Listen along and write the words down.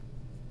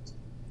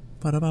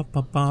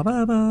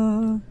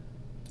Ba-da-ba-ba-ba-ba.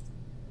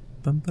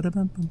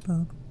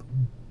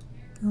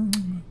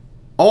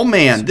 Oh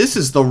man, this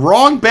is the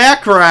wrong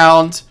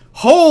background.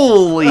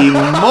 Holy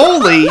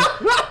moly.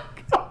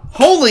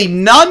 Holy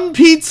nun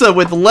pizza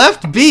with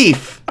left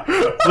beef.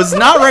 Was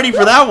not ready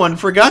for that one.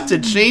 Forgot to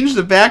change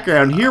the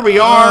background. Here we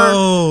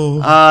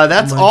are.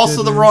 That's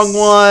also the wrong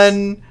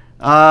one.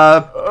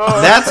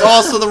 That's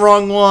also the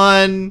wrong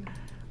one.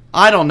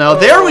 I don't know.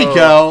 There we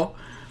go.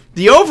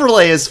 The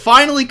overlay is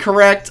finally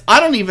correct. I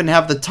don't even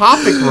have the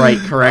topic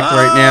correct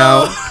right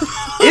now.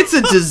 It's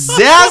a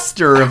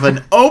disaster of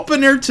an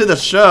opener to the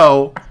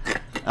show.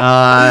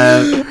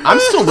 I'm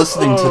still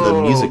listening to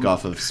the music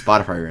off of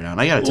Spotify right now,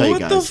 and I gotta tell you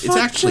guys, it's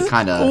actually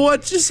kind of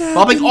what just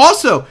happened?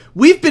 Also,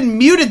 we've been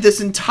muted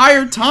this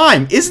entire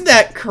time. Isn't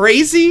that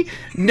crazy?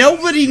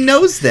 Nobody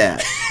knows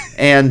that.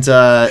 And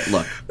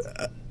look,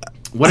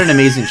 what an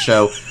amazing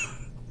show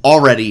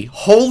already.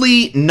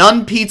 Holy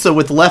nun pizza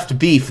with left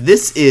beef.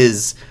 This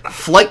is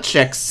Flight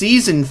Check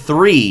Season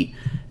 3,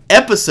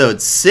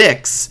 Episode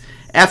 6.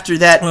 After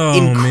that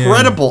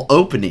incredible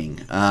opening,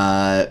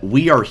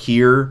 we are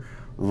here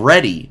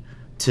ready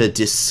to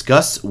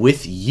discuss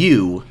with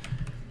you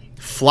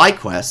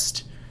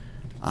FlyQuest,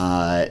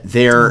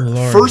 their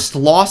first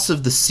loss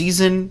of the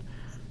season,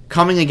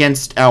 coming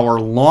against our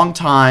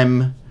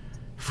longtime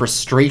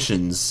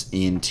frustrations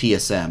in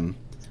TSM.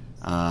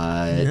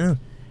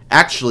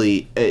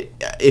 Actually,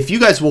 if you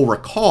guys will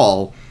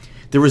recall,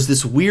 there was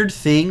this weird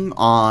thing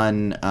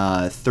on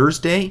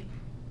Thursday.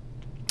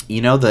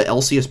 You know, the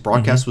LCS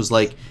broadcast was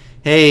like,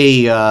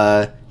 hey,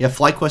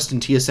 FlyQuest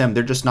and TSM,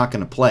 they're just not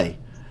going to play.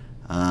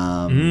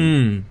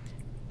 And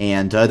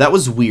that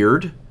was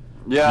weird.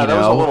 Yeah, that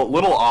was a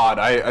little odd.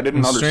 I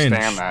didn't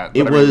understand that.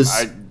 It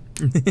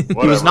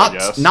was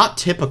not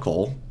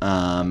typical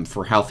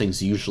for how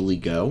things usually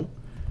go.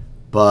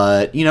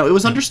 But, you know, it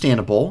was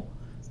understandable.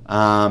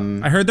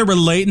 I heard there were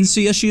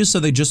latency issues,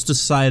 so they just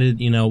decided,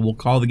 we'll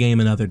call the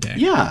game another day.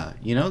 Yeah,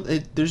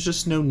 there's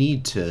just no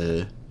need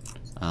to,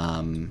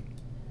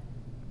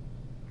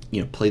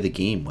 play the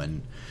game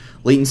when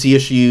latency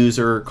issues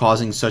are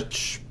causing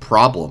such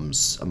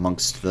problems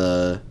amongst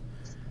the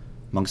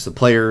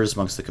players,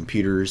 amongst the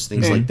computers,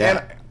 things like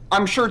that. And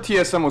I'm sure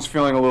TSM was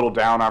feeling a little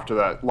down after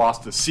that loss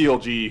to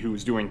CLG, who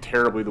was doing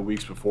terribly the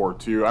weeks before,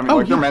 too. I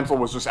mean, their mental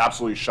was just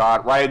absolutely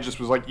shot. Riot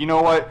just was like, you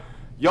know what?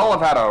 Y'all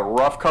have had a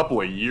rough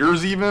couple of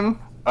years, even.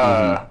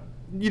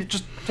 You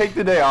just take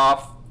the day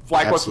off.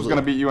 FlyQuest was going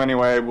to beat you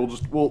anyway. We'll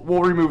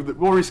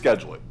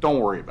reschedule it.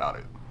 Don't worry about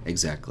it.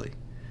 Exactly.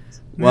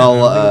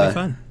 Well,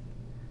 fun.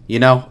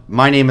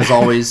 My name, as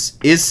always,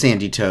 is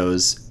Sandy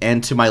Toes,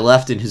 and to my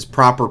left in his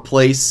proper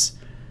place,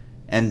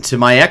 and to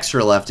my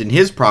extra left in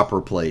his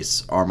proper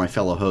place, are my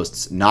fellow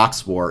hosts,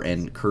 Noxwar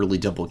and Curly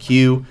Double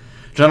Q.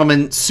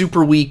 Gentlemen,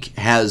 Super Week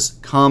has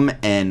come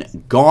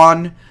and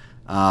gone.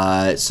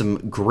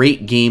 Some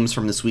great games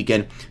from this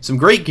weekend. Some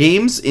great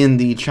games in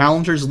the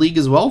Challengers League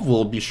as well.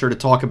 We'll be sure to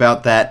talk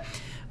about that.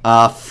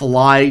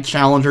 Fly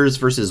Challengers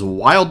versus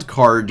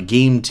Wildcard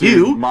Game 2.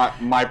 Dude,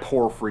 my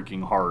poor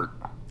freaking heart.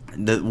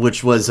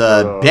 Which was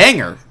a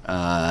banger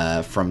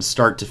from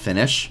start to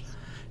finish.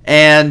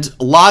 And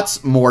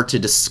lots more to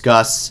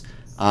discuss.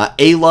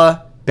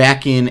 Ayla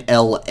back in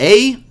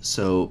LA,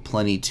 so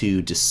plenty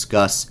to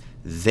discuss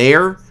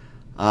there.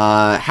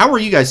 How are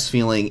you guys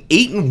feeling?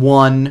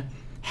 8-1,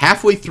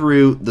 halfway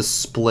through the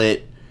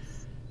split.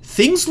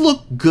 Things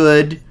look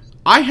good.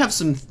 I have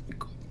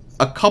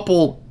a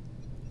couple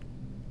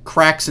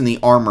cracks in the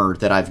armor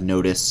that I've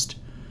noticed.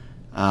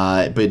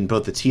 In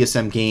both the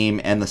TSM game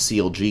and the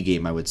CLG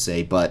game, I would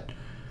say. But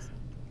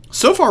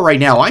so far right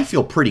now, I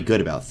feel pretty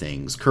good about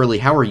things. Curly,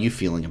 how are you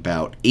feeling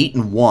about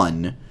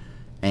 8-1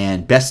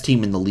 and best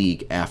team in the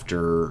league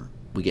after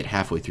we get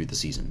halfway through the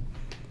season?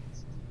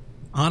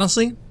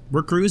 Honestly,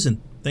 we're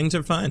cruising. Things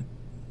are fine.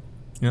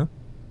 Yeah.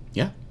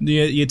 Yeah.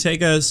 You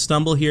take a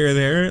stumble here or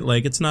there.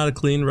 Like, it's not a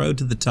clean road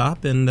to the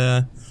top, and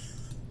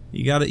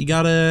you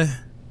gotta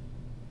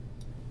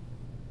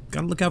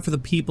look out for the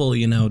people,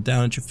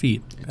 down at your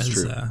feet. It's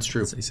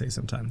true. As they say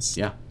sometimes.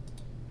 Yeah.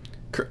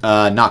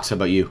 Nox, how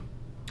about you?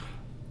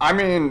 I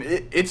mean,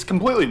 it's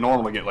completely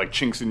normal to get like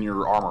chinks in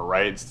your armor,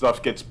 right?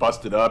 Stuff gets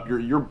busted up.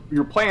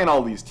 You're playing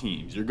all these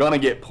teams. You're gonna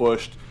get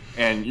pushed,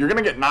 and you're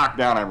gonna get knocked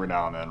down every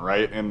now and then,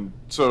 right? And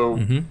so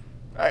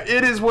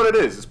it is what it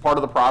is. It's part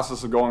of the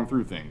process of going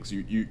through things.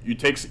 You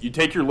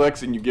take your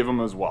licks and you give them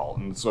as well.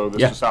 And so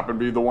this just happened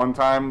to be the one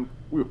time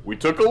we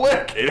took a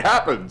lick. It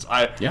happens.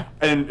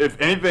 And if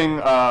anything,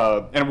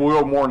 and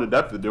we'll go more into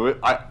depth to do it,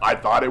 I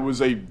thought it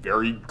was a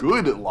very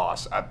good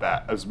loss at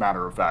that, as a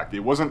matter of fact.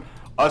 It wasn't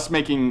us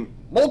making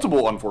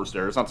multiple unforced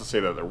errors, not to say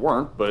that there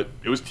weren't, but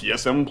it was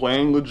TSM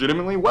playing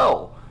legitimately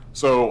well.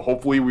 So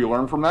hopefully we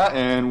learn from that,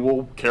 and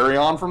we'll carry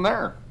on from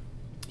there.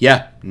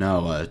 Yeah,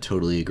 no,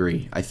 totally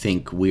agree. I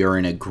think we are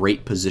in a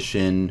great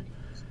position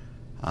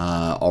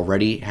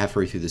already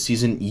halfway through the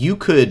season. You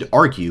could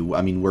argue,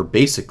 I mean, we're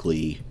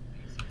basically,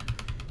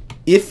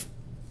 if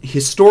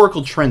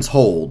historical trends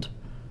hold,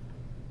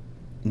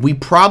 we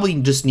probably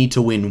just need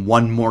to win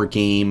one more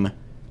game,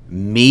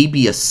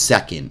 maybe a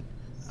second,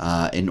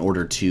 in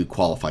order to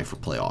qualify for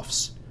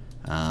playoffs.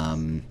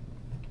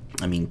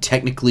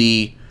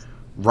 Technically,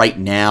 right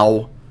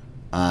now,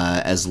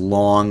 as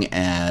long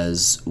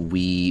as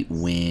we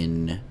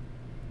win,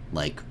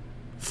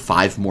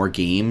 5 more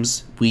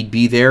games, we'd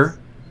be there.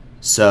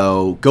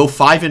 So go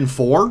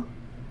 5-4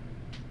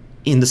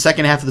 in the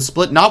second half of the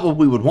split. Not what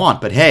we would want,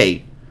 but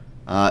hey,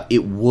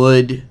 it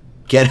would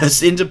get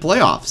us into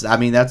playoffs.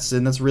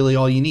 That's really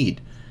all you need,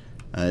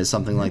 is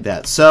something like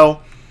that. So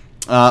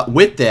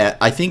with that,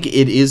 I think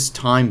it is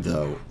time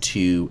though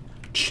to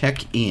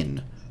check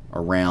in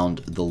around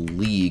the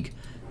league.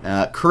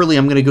 Curly,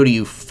 I'm going to go to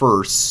you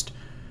first.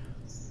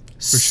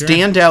 Sure.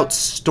 Standout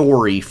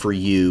story for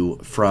you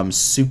from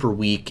Super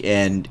Week,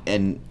 and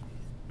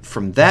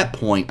from that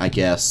point, I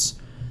guess,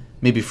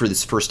 maybe for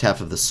this first half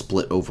of the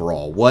split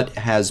overall, what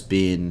has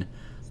been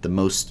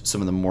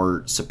some of the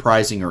more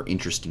surprising or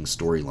interesting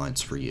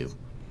storylines for you?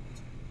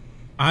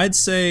 I'd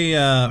say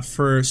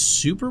for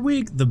Super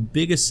Week, the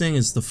biggest thing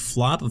is the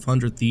flop of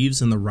 100 Thieves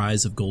and the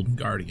rise of Golden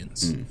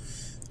Guardians.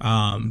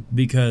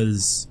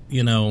 Because,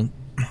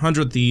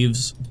 100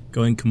 Thieves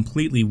going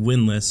completely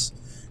winless,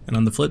 and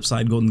on the flip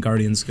side, Golden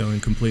Guardians going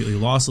completely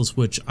lossless,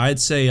 which I'd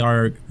say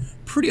are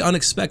pretty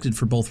unexpected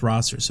for both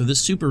rosters. So this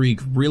Super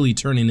Week really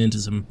turning into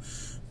some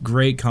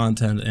great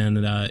content and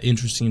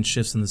interesting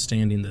shifts in the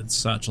standing and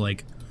such.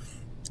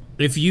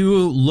 If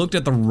you looked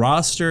at the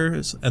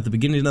rosters at the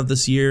beginning of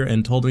this year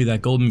and told me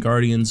that Golden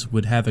Guardians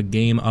would have a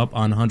game up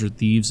on 100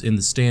 Thieves in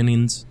the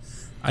standings,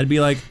 I'd be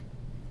like,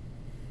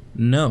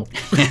 no.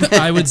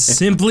 I would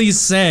simply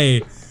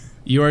say,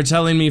 you are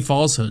telling me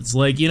falsehoods.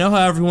 How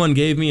everyone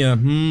gave me a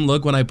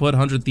look when I put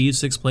 100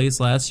 Thieves 6th place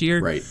last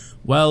year? Right.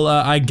 Well,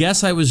 I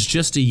guess I was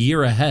just a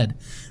year ahead,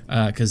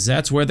 because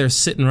that's where they're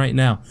sitting right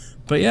now.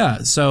 But yeah,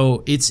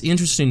 so it's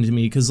interesting to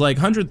me because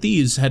 100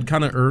 Thieves had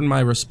kind of earned my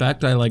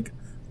respect.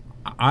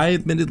 I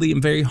admittedly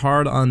am very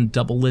hard on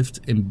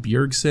Doublelift and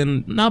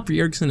Bjergsen. Not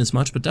Bjergsen as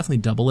much, but definitely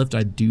Doublelift.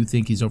 I do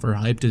think he's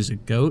overhyped as a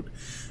GOAT.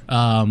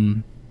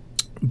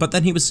 But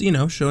then he was,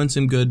 showing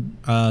some good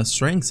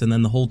strengths, and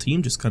then the whole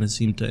team just kind of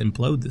seemed to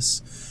implode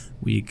this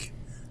week.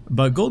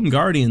 But Golden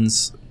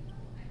Guardians,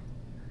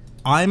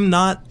 I'm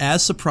not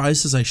as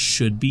surprised as I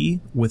should be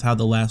with how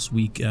the last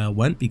week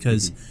went,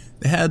 because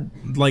they had,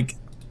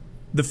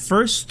 the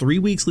first 3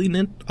 weeks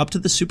leading up to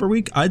the Super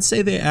Week, I'd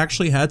say they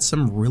actually had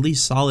some really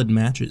solid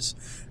matches,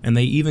 and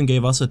they even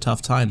gave us a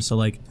tough time.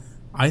 So,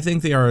 I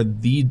think they are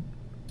the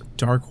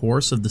dark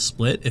horse of the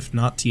split, if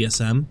not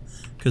TSM,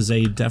 because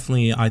they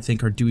definitely, I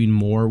think, are doing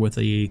more with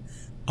a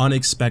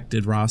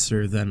unexpected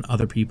roster than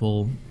other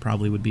people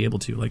probably would be able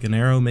to. An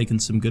Arrow making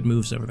some good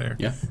moves over there.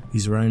 Yeah.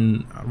 He's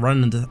running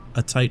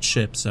a tight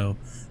ship, so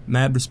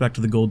mad respect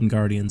to the Golden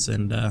Guardians.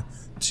 And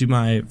to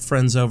my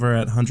friends over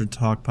at 100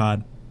 Talk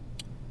Pod,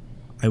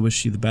 I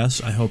wish you the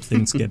best. I hope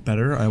things get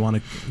better. I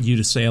want you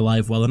to stay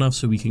alive well enough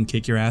so we can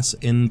kick your ass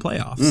in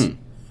playoffs.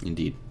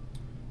 Indeed.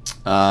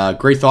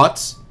 Great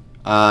thoughts.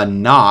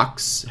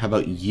 Knox, how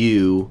about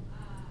you?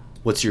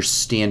 What's your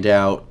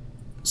standout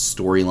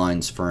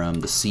storylines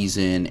from the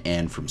season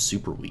and from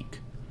Super Week?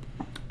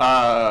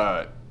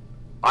 I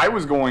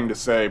was going to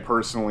say,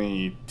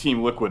 personally,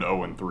 Team Liquid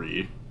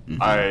 0-3.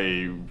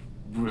 I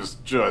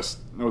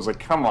was like,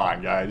 come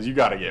on, guys, you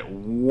got to get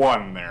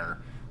one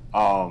there.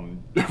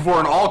 For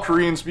an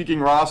all-Korean speaking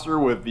roster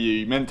with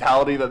the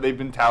mentality that they've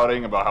been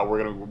touting about how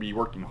we're going to be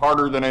working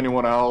harder than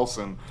anyone else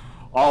and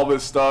all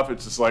this stuff,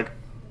 it's just like,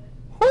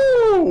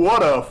 whoo,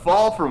 what a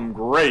fall from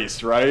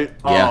grace, right?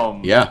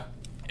 Yeah.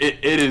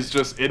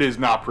 It is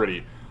not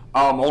pretty.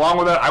 Along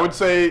with that, I would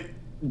say,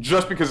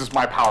 just because it's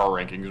my power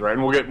rankings, right,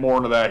 and we'll get more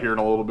into that here in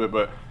a little bit,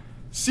 but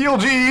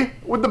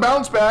CLG with the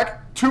bounce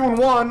back,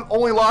 2-1,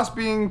 only loss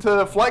being to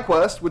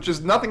FlyQuest, which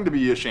is nothing to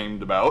be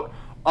ashamed about.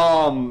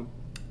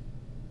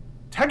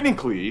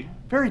 Technically,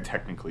 very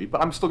technically,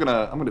 but I'm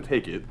gonna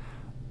take it.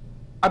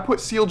 I put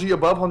CLG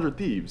above 100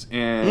 Thieves,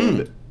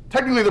 and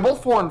technically they're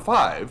both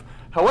 4-5.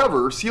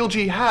 However,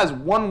 CLG has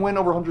one win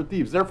over 100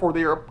 Thieves, therefore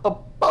they are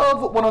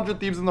above 100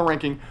 Thieves in the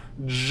ranking,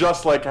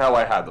 just like how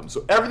I had them.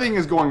 So everything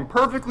is going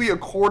perfectly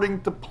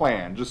according to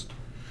plan. Just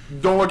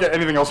don't look at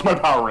anything else in my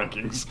power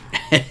rankings.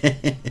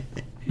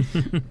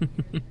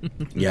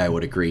 Yeah, I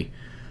would agree.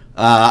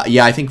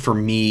 I think for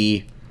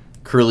me,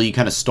 Curly, you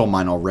kind of stole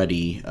mine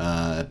already,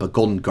 but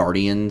Golden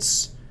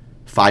Guardians,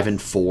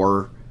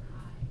 5-4,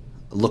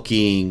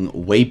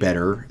 looking way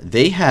better.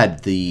 They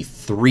had the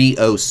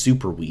 3-0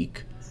 Super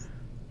Week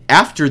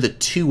after the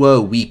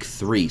 2-0 Week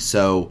 3.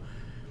 So,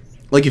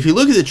 if you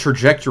look at the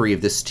trajectory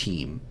of this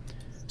team,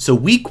 so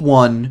Week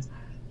 1,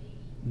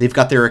 they've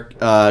got their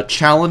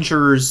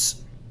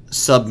Challengers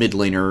sub-mid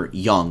laner,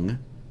 Young,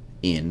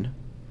 in.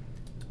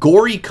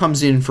 Gory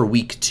comes in for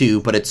Week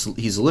 2, but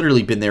he's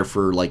literally been there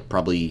for,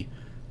 probably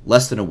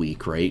less than a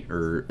week, right?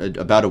 Or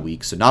about a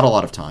week, so not a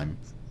lot of time.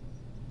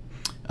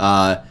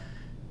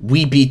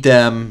 We beat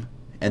them,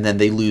 and then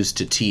they lose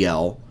to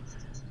TL.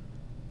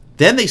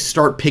 Then they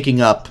start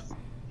picking up...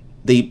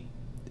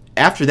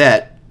 After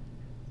that,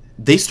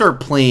 they start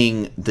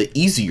playing the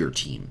easier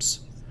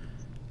teams.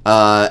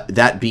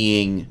 That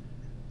being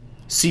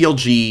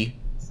CLG,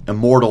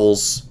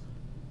 Immortals,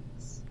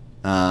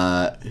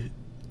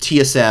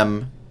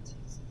 TSM,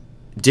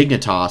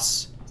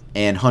 Dignitas,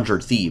 and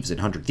 100 Thieves. And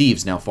 100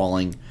 Thieves now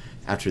falling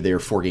after their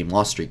 4-game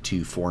loss streak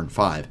to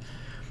 4-5.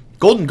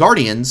 Golden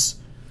Guardians,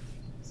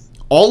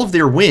 all of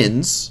their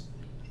wins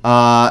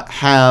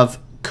have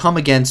come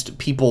against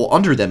people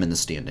under them in the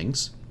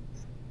standings.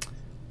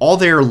 All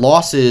their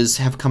losses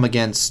have come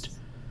against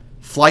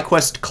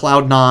FlyQuest,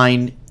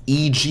 Cloud9,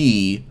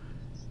 EG,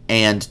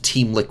 and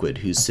Team Liquid,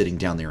 who's sitting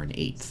down there in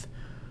 8th.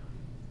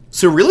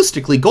 So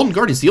realistically, Golden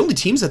Guardians, the only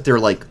teams that they're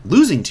like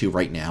losing to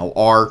right now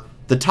are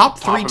the top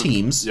 3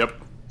 teams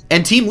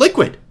and Team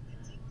Liquid.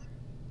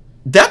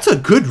 That's a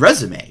good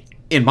resume,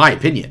 in my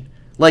opinion.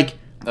 Like,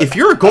 if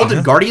you're a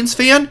Golden Guardians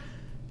fan,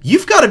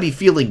 you've got to be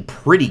feeling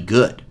pretty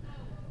good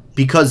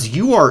because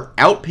you are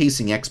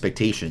outpacing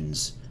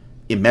expectations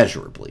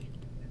immeasurably.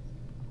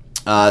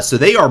 So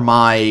they are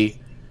my...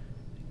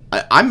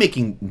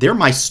 they're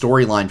my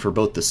storyline for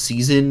both the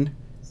season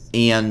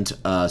and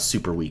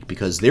Super Week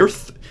because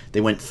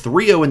they went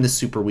 3-0 in the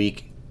Super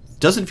Week.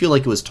 Doesn't feel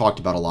like it was talked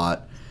about a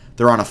lot.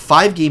 They're on a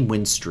 5-game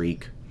win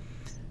streak,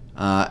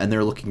 and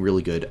they're looking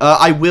really good.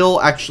 I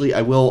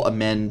will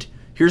amend.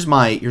 Here's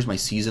my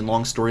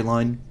season-long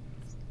storyline.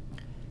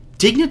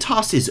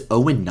 Dignitas is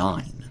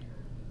 0-9.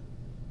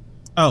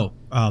 Oh,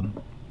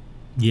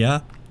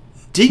 yeah.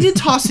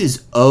 Dignitas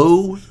is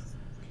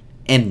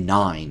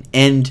 0-9,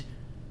 and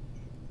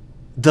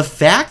the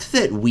fact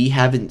that we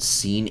haven't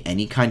seen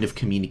any kind of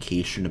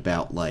communication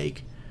about,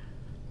 like,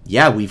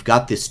 yeah, we've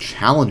got this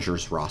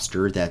Challengers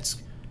roster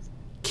that's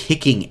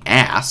kicking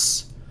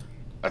ass.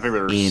 I think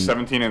they're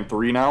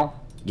 17-3 now.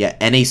 Yeah,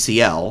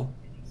 NACL.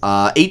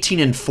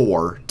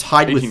 18-4.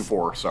 Tied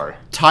 18-4, sorry.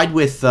 Tied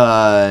with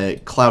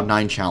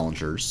Cloud9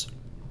 Challengers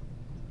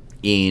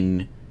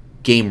in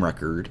game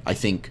record. I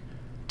think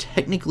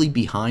technically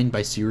behind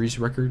by series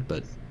record,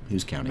 but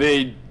who's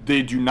counting?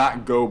 They do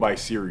not go by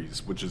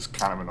series, which is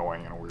kind of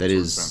annoying in a weird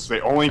sense.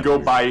 They only go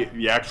weird. by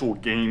the actual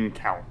game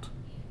count.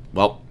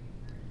 Well,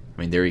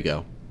 I mean, there you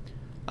go.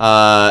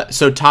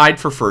 So tied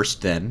for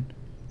first then,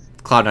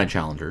 Cloud9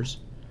 Challengers.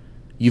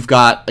 You've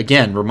got,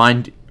 again,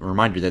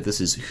 reminder that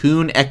this is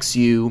Hoon,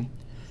 XU,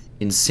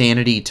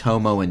 Insanity,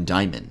 Tomo, and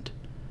Diamond.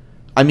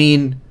 I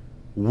mean,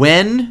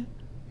 when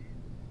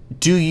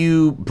do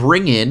you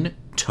bring in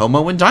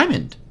Tomo and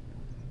Diamond?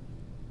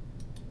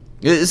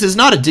 This is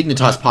not a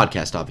Dignitas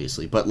podcast,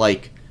 obviously, but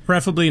like...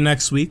 Preferably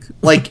next week.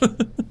 Like,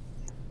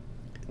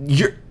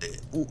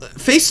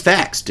 face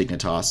facts,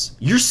 Dignitas.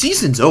 Your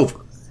season's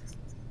over.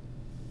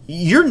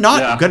 You're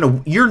not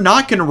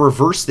gonna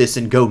reverse this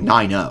and go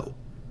 9-0.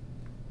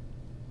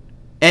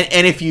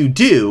 And if you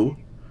do,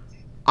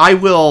 I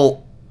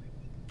will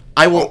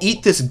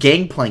eat this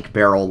Gangplank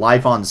barrel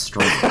live on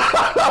stream.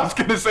 I was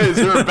gonna say, is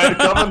there a bet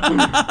coming?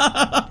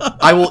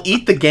 I will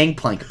eat the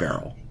Gangplank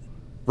barrel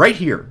right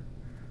here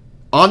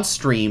on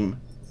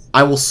stream.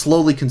 I will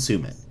slowly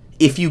consume it.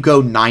 If you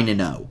go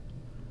 9-0,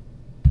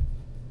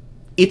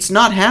 it's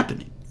not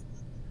happening.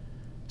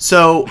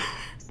 So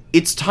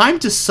it's time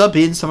to sub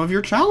in some of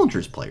your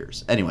Challengers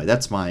players. Anyway,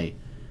 that's my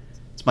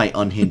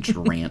unhinged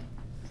rant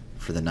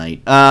for the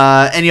night.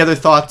 Any other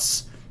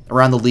thoughts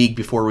around the league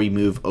before we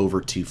move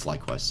over to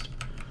FlyQuest?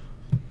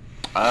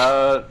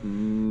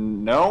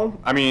 No.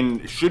 I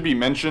mean, it should be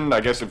mentioned,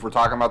 I guess, if we're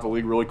talking about the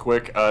league really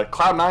quick.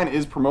 Cloud9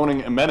 is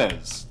promoting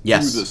Jimenez to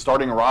the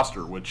starting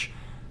roster, which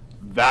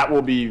that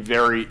will be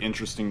very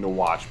interesting to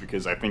watch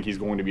because I think he's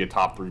going to be a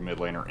top 3 mid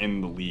laner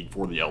in the league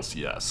for the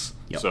LCS.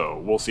 Yep. So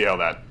we'll see how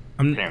that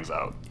pans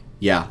out.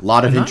 Yeah, a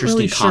lot of interesting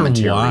really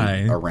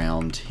commentary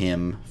around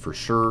him for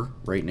sure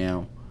right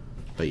now.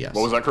 But yes.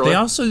 What was that, Curly?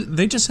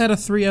 They just had a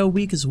 3-0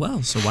 week as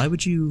well, so why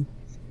would you...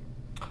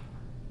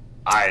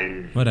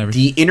 Whatever.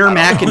 The inner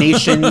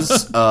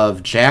machinations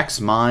of Jack's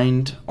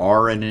mind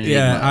are an enigma.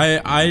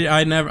 Yeah,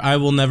 I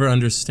will never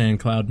understand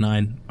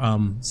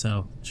Cloud9.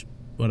 So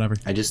whatever.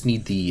 I just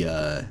need the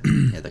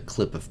the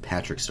clip of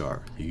Patrick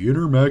Star. The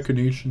inner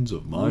machinations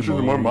of my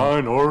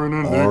mind are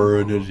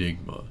an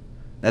enigma.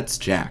 That's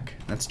Jack.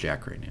 That's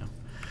Jack right now.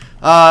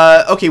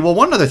 Okay, well,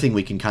 one other thing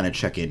we can kind of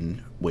check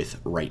in with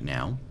right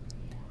now.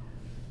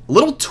 A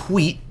little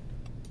tweet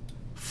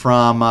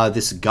from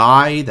this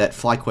guy that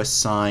FlyQuest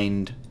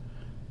signed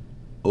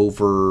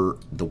over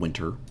the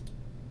winter.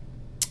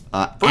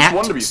 First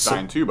one to be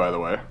signed, too, by the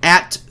way.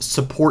 At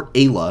Support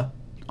Ayla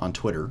on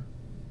Twitter.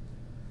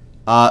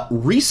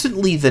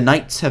 Recently, the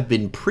nights have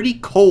been pretty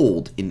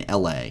cold in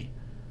LA.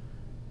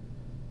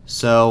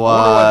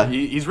 So,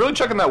 he's really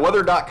checking that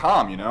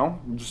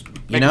weather.com, just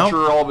making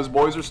sure all of his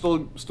boys are still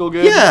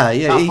good. Yeah,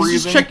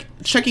 he's just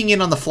checking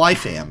in on the fly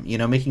fam,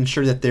 making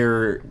sure that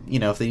they're,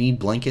 if they need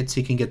blankets,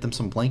 he can get them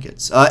some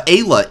blankets.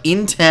 Ayla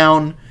in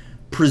town,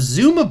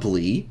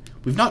 presumably,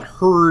 we've not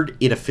heard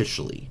it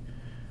officially.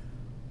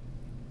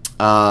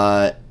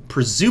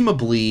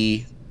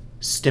 Presumably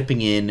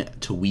stepping in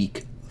to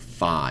week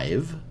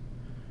 5.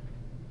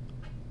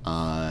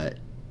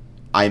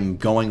 I'm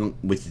going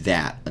with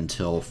that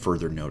until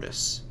further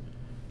notice.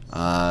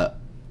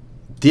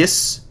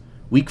 This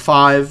week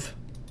 5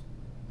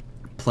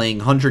 playing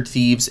 100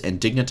 Thieves and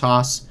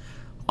Dignitas.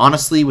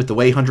 Honestly, with the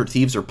way 100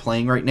 Thieves are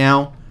playing right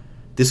now,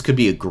 this could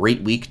be a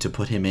great week to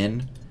put him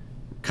in.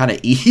 Kind of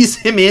ease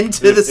him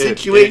into the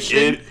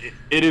situation.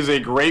 It is a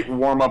great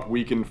warm-up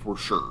weekend for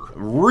sure.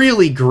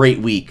 Really great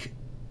week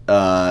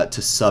to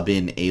sub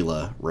in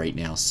Ayla right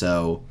now.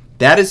 So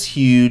that is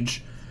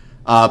huge.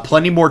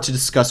 Plenty more to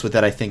discuss with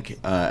that, I think,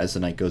 as the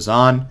night goes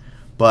on.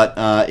 But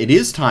it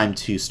is time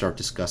to start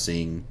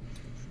discussing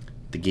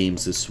the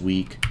games this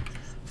week.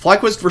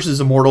 FlyQuest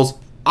versus Immortals.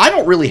 I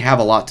don't really have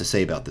a lot to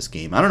say about this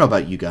game. I don't know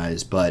about you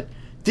guys, but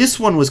this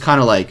one was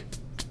kind of like,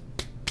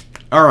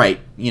 all right,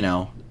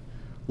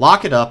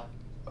 lock it up.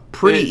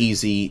 Pretty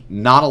easy.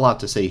 Not a lot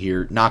to say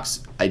here.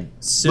 Knox,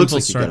 simple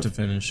like start to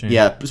finish.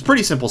 Yeah, it was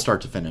pretty simple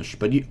start to finish.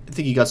 But I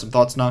think you got some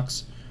thoughts,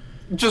 Knox?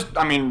 Just,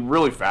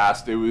 really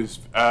fast. It was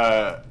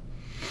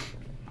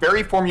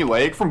very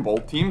formulaic from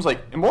both teams.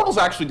 Like, Immortals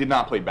actually did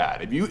not play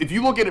bad. If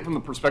you look at it from the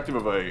perspective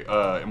of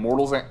a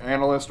Immortals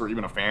analyst or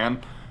even a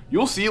fan,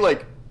 you'll see,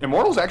 like,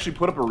 Immortals actually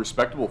put up a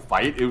respectable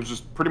fight. It was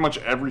just pretty much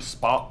every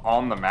spot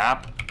on the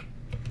map,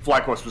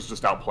 FlyQuest was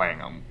just outplaying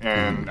them.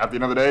 And at the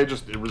end of the day,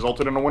 it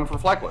resulted in a win for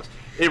FlyQuest.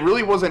 It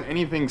really wasn't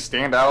anything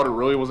standout. It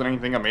really wasn't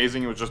anything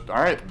amazing. It was just,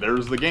 all right,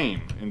 there's the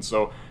game. And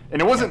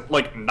it wasn't,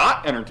 like,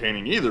 not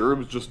entertaining either. It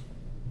was just,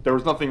 there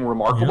was nothing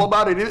remarkable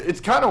about it. It's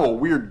kind of a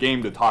weird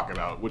game to talk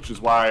about, which is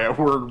why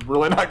we're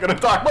really not going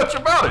to talk much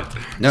about it.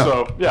 No.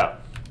 So, yeah.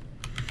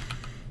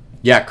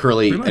 Yeah,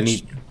 Curly,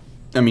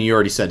 you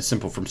already said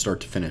simple from start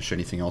to finish.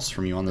 Anything else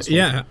from you on this one?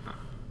 Yeah.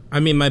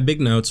 My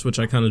big notes, which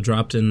I kind of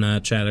dropped in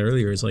chat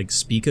earlier, is like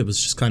Spica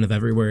was just kind of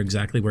everywhere,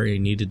 exactly where he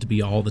needed to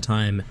be all the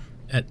time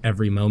at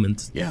every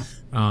moment. Yeah.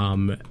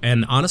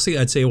 And honestly,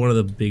 I'd say one of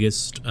the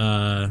biggest,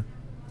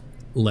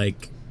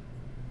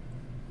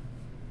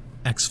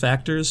 X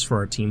factors for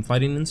our team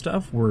fighting and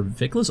stuff were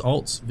Vikla's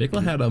ults.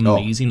 Vikla had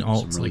amazing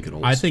ults. Some really good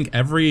ults. I think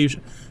every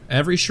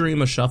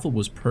Shurima shuffle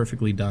was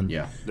perfectly done.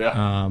 Yeah.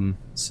 Yeah.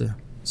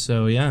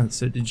 So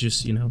it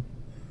just,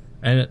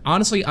 and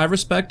honestly, I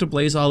respect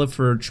Blaze Olive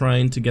for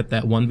trying to get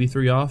that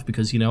 1v3 off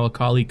because,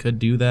 Akali could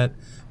do that,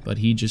 but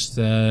he just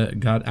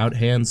got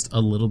outhandsed a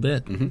little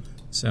bit. Mm-hmm.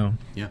 So.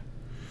 Yeah.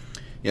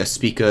 Yeah,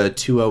 Spica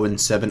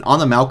 2-0-7. On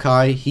the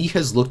Maokai, he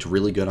has looked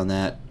really good on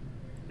that.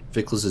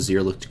 Vikla's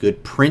Azir looked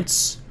good.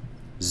 Prince,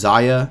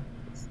 Zaya.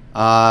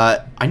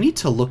 I need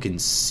to look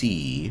and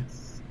see.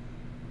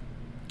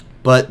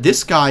 But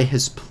this guy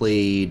has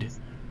played...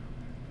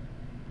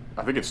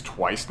 I think it's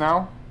twice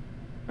now.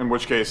 In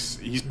which case,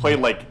 he's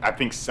played, I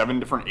think 7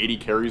 different 80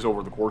 carries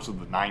over the course of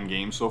the 9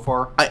 games so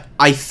far.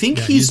 I think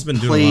he's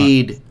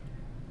played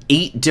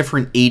 8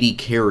 different 80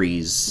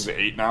 carries. Is it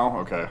 8 now?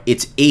 Okay.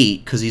 It's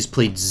 8, because he's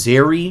played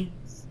Zeri,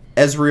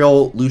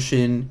 Ezreal,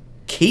 Lucian,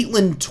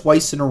 Caitlyn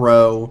twice in a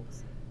row,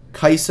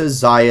 Kai'Sa,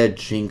 Zaya,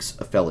 Jinx,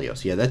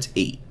 Aphelios. Yeah, that's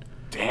 8.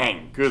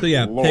 Dang, good So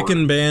yeah, Lord. pick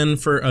and ban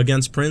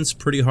against Prince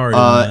pretty hard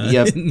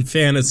in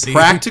fantasy.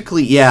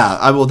 Practically,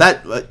 yeah.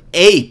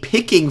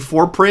 Picking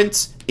for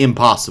Prince,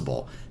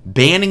 impossible.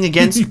 Banning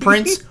against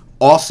Prince,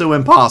 also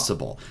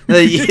impossible.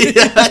 There's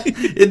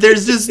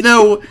just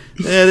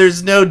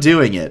there's no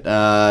doing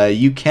it.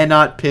 You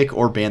cannot pick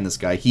or ban this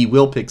guy. He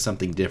will pick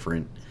something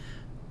different.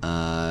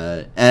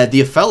 The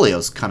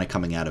Aphelios kind of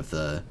coming out of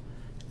the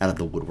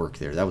woodwork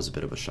there. That was a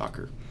bit of a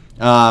shocker.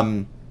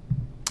 But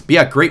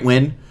yeah, great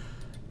win.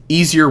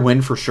 Easier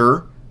win for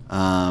sure,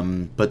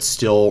 but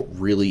still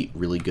really,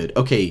 really good.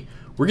 Okay,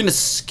 we're going to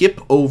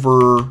skip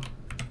over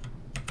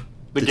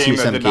the game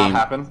that did not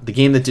happen. The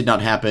game that did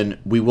not happen.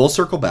 We will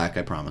circle back,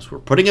 I promise. We're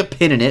putting a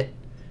pin in it,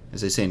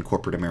 as they say in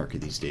corporate America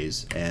these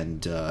days,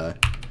 and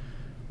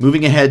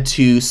moving ahead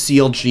to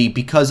CLG,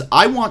 because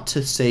I want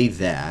to say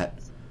that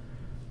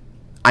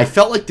I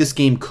felt like this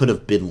game could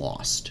have been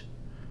lost.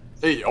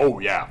 Oh,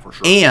 yeah, for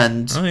sure.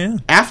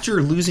 And after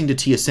losing to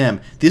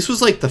TSM, this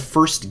was like the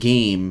first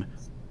game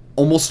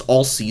almost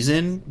all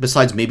season,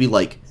 besides maybe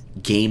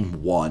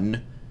game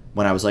 1,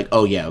 when I was like,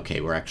 oh yeah,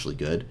 okay, we're actually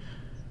good.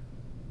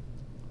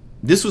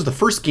 This was the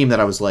first game that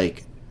I was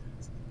like,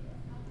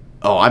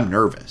 oh, I'm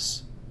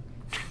nervous.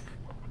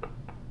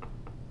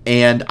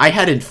 And I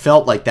hadn't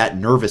felt like that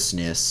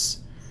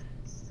nervousness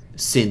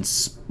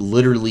since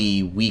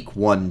literally week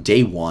 1,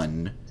 day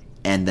 1,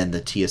 and then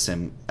the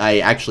TSM. I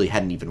actually I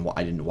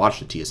didn't watch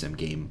the TSM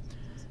game.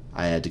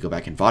 I had to go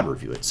back and VOD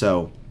review it.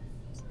 So,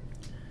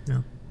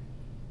 yeah.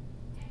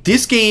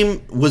 This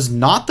game was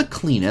not the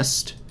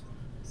cleanest.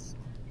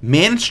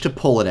 Managed to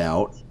pull it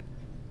out.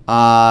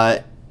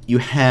 You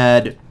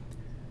had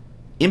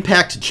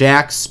Impact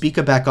Jax,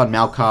 Spica back on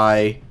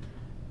Maokai,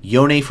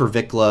 Yone for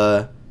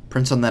Vikla,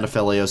 Prince on that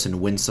Aphelios, and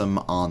Winsome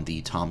on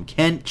the Tahm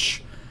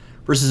Kench,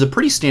 versus a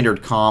pretty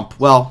standard comp.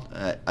 Well,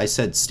 I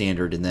said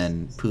standard, and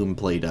then Poom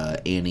played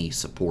Annie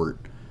support.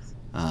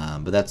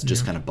 But that's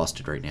just kind of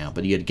busted right now.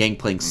 But you had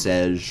Gangplank,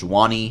 Sej,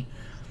 Wani,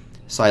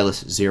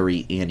 Silas,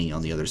 Zeri, Annie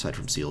on the other side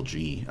from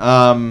CLG.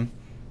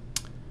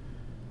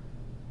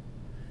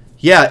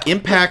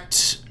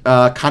 Impact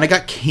kind of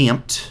got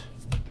camped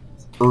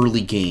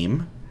early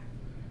game,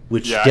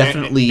 which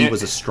definitely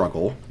was a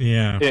struggle.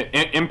 Yeah.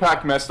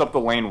 Impact messed up the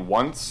lane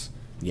once,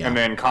 Yeah. And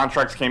then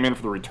Contracts came in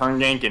for the return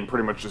gank and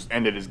pretty much just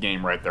ended his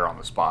game right there on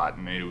the spot,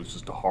 and it was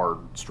just a hard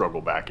struggle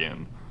back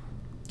in.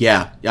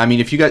 Yeah, I mean,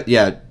 if you got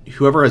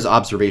whoever has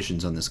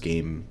observations on this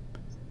game,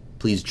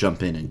 please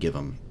jump in and give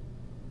them.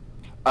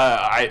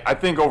 I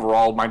think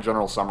overall, my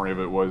general summary of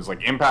it was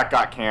like Impact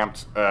got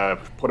camped,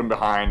 put him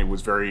behind. It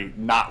was very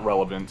not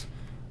relevant.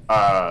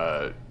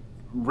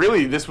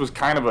 Really, this was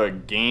kind of a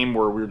game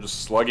where we were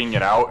just slugging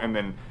it out, and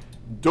then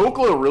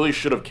Dokla really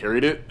should have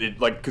carried it.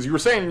 Because you were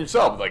saying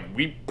yourself, like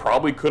we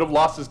probably could have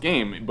lost this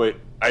game, but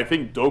I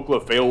think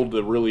Dokla failed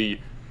to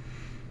really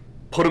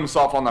put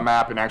himself on the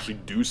map and actually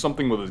do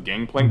something with his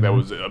gangplank that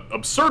was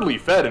absurdly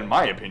fed, in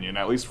my opinion,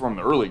 at least from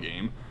the early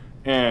game,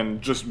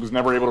 and just was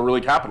never able to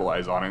really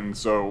capitalize on it. And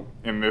so,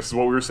 and this is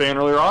what we were saying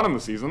earlier on in the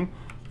season,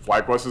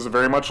 FlyQuest is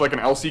very much like an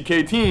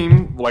LCK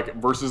team, like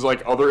versus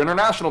like other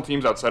international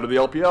teams outside of the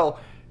LPL.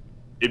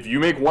 If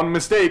you make one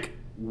mistake,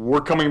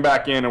 we're coming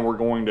back in and we're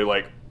going to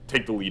like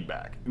take the lead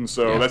back. And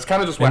so that's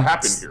kind of just what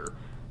happened here.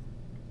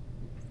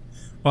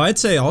 Well, I'd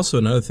say also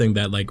another thing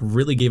that like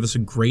really gave us a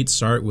great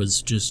start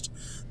was just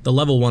the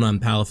level 1 on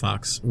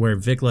Palafox, where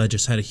Vikla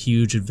just had a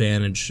huge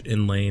advantage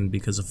in lane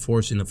because of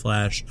forcing the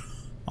flash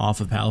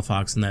off of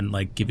Palafox and then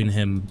like giving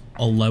him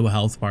a low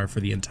health bar for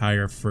the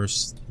entire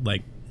first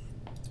like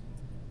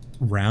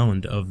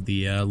round of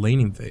the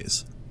laning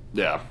phase.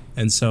 Yeah.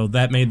 And so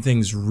that made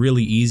things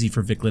really easy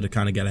for Vikla to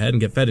kind of get ahead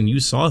and get fed. And you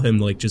saw him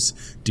like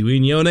just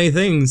doing Yone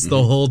things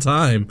the whole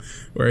time,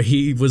 where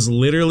he was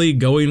literally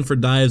going for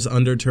dives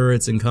under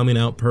turrets and coming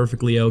out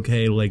perfectly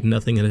okay, like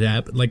nothing had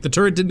happened. Like the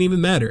turret didn't even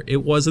matter.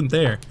 It wasn't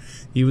there.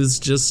 He was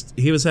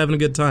having a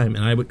good time.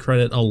 And I would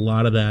credit a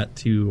lot of that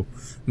to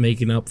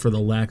making up for the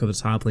lack of the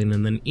top lane.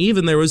 And then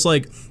even there was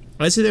like,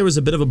 I'd say there was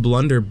a bit of a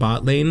blunder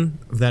bot lane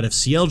that if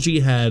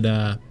CLG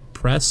had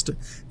pressed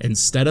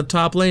instead of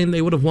top lane,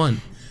 they would have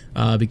won.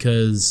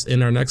 Because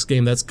in our next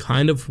game, that's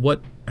kind of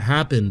what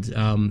happened.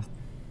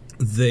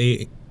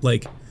 They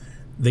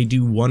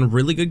do one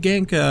really good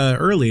gank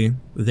early.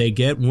 They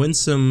get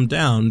Winsome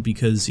down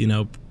because, you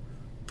know,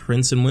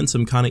 Prince and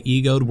Winsome kind of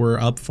egoed, were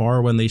up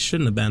far when they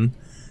shouldn't have been.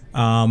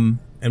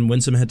 And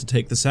Winsome had to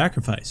take the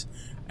sacrifice.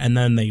 And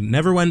then they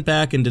never went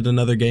back and did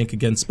another gank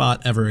against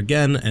Spot ever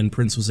again, and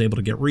Prince was able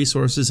to get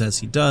resources, as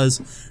he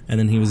does, and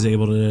then he was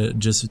able to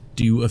just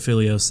do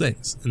Aphelios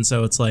things. And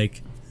so it's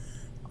like,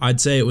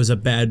 I'd say it was a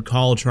bad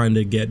call trying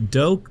to get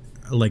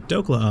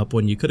Dokla up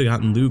when you could have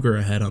gotten Luger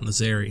ahead on the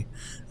Zeri.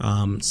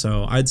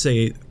 So I'd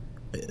say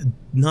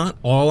not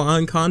all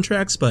on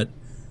Contracts, but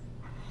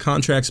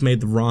Contracts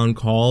made the wrong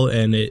call,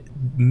 and it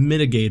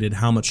mitigated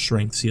how much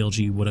strength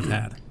CLG would have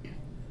had.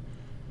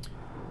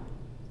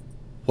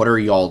 What are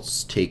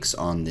y'all's takes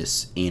on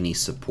this Annie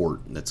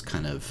support that's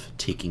kind of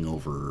taking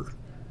over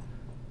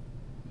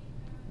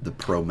the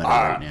pro meta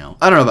right now?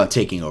 I don't know about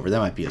taking over. That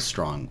might be a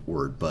strong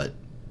word, but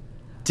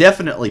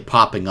definitely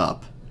popping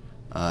up.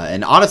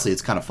 And honestly,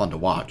 it's kind of fun to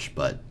watch,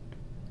 but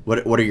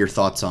what are your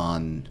thoughts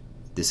on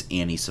this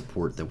Annie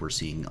support that we're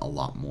seeing a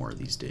lot more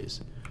these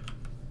days?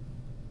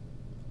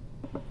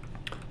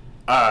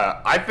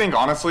 I think,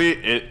 honestly,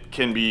 it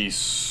can be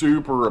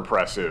super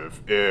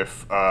oppressive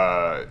if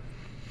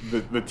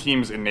the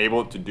teams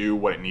enable it to do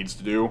what it needs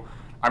to do.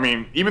 I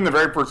mean, even the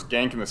very first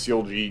gank in the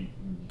CLG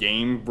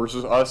game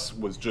versus us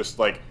was just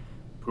like,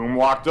 Poom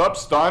walked up,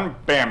 stun,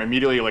 bam,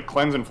 immediately like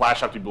cleanse and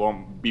flash have to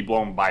be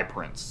blown by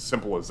Prince.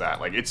 Simple as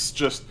that. Like, it's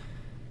just,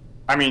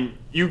 I mean,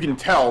 you can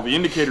tell the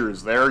indicator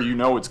is there, you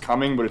know it's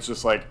coming, but it's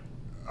just like,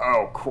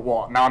 oh,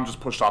 well, now I'm just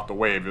pushed off the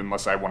wave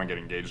unless I want to get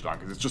engaged on,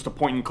 because it's just a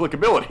point and click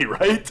ability,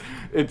 right?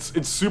 It's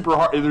super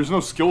hard. There's no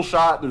skill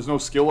shot. There's no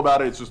skill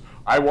about it. It's just,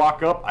 I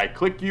walk up, I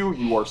click you,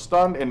 you are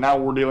stunned, and now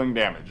we're dealing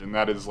damage, and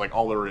that is like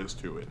all there is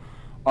to it.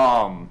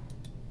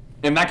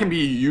 And that can be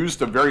used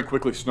to very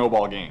quickly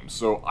snowball games.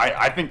 So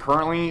I think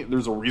currently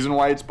there's a reason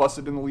why it's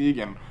busted in the league,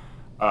 and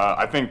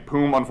I think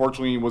Poom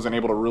unfortunately wasn't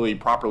able to really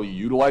properly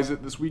utilize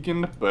it this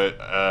weekend, but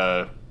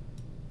I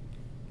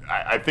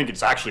think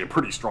it's actually a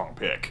pretty strong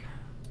pick.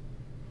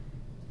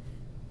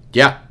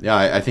 Yeah,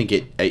 I think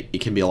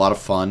it can be a lot of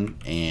fun,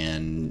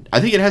 and I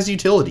think it has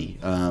utility.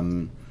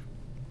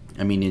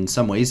 I mean, in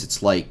some ways,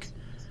 it's like,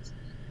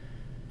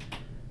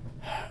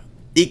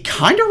 it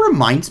kind of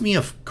reminds me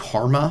of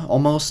Karma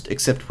almost,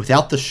 except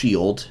without the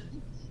shield,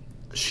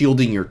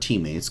 shielding your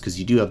teammates, because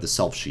you do have the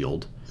self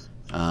shield.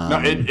 No,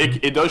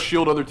 it does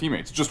shield other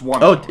teammates. Just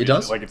one. Oh, it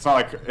does. Like it's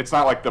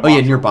not like the. Oh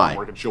yeah, nearby.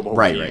 Where it can shield the whole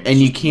right, team. right, It's and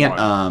you just can't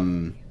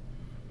one.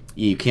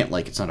 you can't,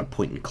 like, it's not a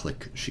point and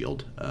click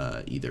shield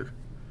either.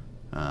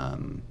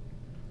 But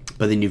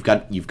then you've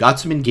got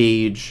some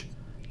engage,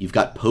 you've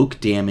got poke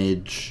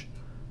damage,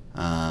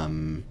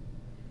 and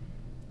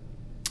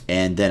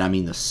then I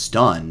mean the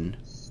stun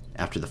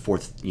after the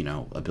fourth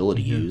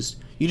ability used.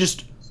 You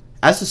just,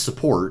 as a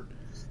support,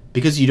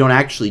 because you don't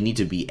actually need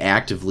to be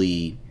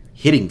actively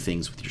hitting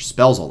things with your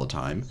spells all the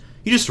time,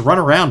 you just run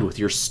around with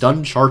your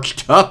stun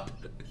charged up,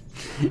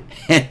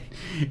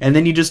 and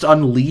then you just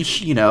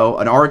unleash an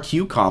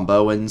RQ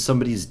combo and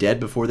somebody's dead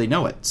before they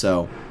know it.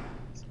 So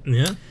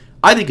yeah.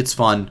 I think it's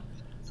fun.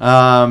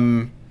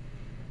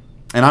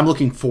 And I'm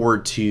looking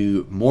forward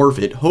to more of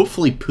it.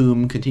 Hopefully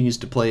Poom continues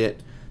to play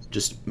it,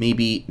 just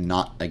maybe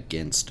not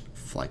against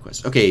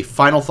FlyQuest. Okay,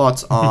 final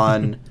thoughts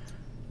on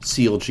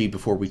CLG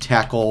before we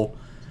tackle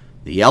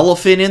the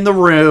elephant in the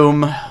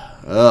room.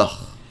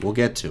 Ugh, we'll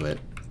get to it.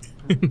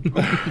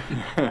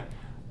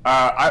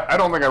 I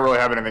don't think I really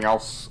have anything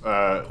else.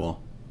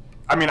 Cool.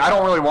 I mean, I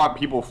don't really want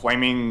people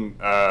flaming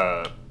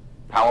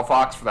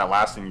Palafox for that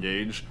last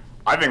engage.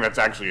 I think that's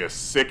actually a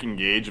sick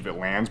engage if it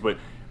lands, but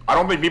I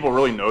don't think people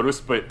really notice.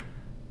 But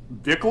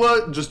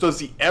Vikla just does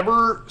the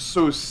ever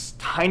so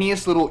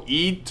tiniest little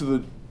E to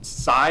the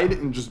side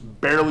and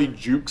just barely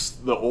jukes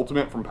the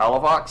ultimate from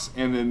Palafox,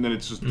 and then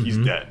it's just he's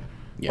dead.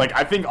 Yeah. Like,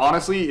 I think,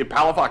 honestly, if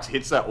Palafox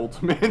hits that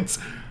ultimate,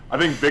 I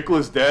think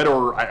Vikla's dead,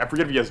 or I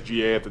forget if he has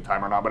GA at the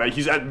time or not, but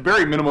he's at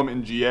very minimum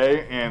in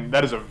GA, and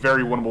that is a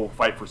very winnable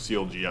fight for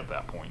CLG at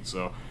that point.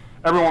 So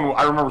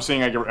I remember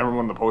seeing everyone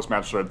in the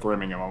post-match started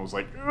threaming him. I was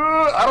like,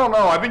 I don't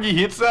know. I think he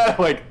hits that.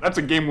 Like, that's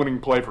a game-winning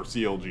play for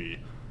CLG.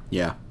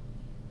 Yeah.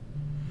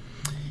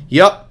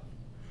 Yep.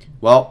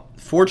 Well,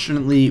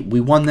 fortunately, we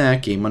won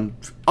that game.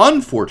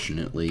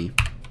 Unfortunately,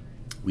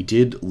 we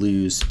did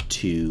lose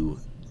to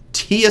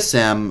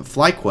TSM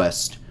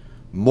FlyQuest,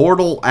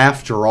 mortal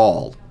after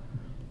all.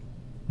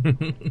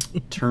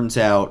 Turns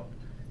out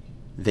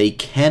they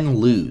can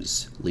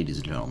lose, ladies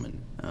and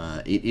gentlemen.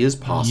 It is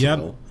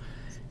possible. Yep.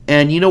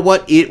 And you know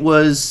what? It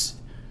was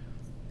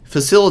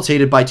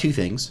facilitated by two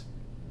things.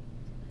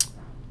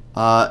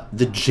 The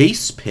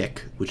Jace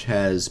pick, which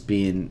has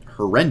been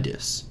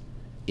horrendous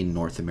in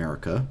North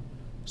America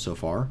so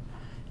far.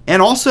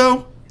 And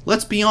also,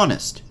 let's be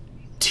honest,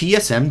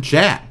 TSM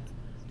Jat.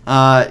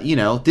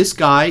 This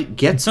guy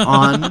gets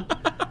on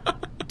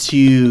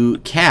to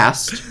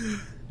cast.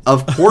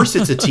 Of course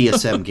it's a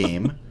TSM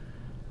game.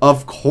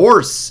 Of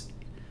course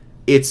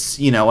it's,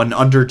 an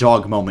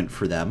underdog moment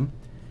for them.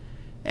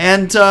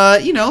 And,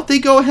 they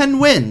go ahead and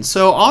win.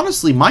 So,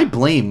 honestly, my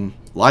blame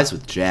lies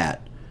with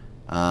Jat.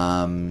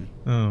 Oh,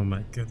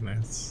 my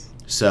goodness.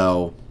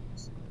 So,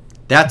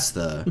 that's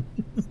the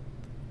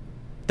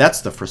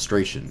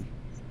frustration,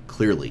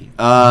 clearly.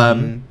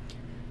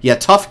 Yeah,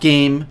 tough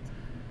game.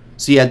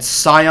 So you had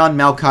Sion,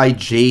 Maokai,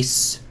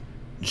 Jace,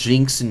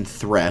 Jinx, and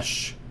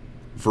Thresh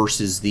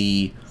versus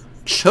the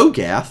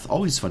Cho'Gath.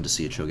 Always fun to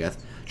see a Cho'Gath.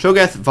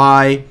 Cho'Gath,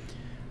 Vi,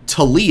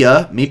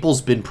 Taliyah.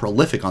 Maple's been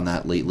prolific on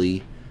that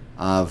lately.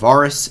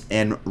 Varus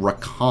and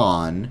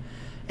Rakan.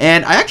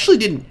 And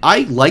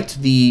I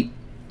liked the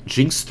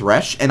Jinx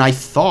Thresh, and I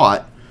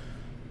thought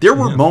there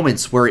were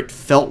moments where it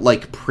felt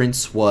like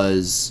Prince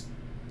was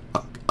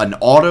an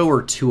auto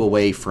or two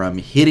away from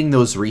hitting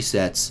those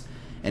resets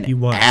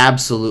and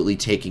absolutely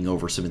taking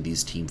over some of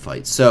these team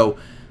fights. So,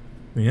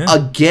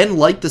 again,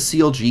 like the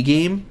CLG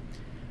game,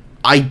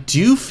 I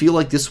do feel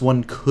like this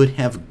one could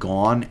have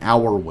gone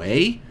our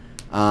way.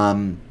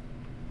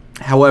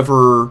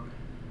 However,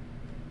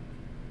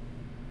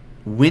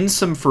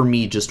 Winsome for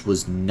me just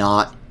was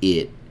not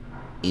it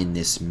in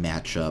this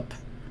matchup.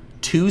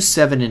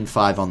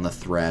 2-7-5 on the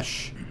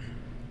Thresh.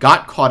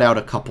 Got caught out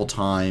a couple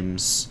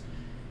times.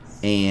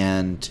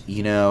 And,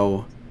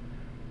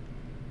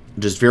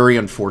 just very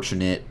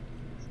unfortunate.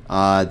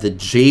 The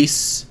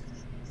Jace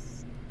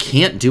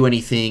can't do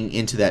anything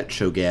into that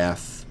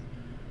Cho'Gath.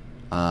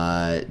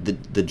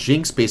 The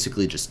Jinx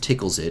basically just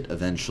tickles it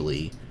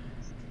eventually.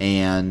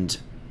 And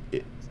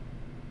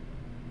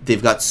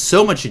they've got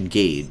so much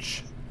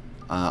engage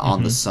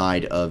on the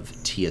side of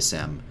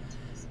TSM.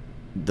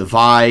 The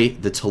Vi,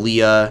 the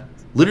Taliyah,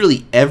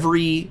 literally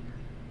every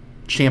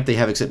champ they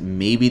have except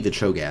maybe the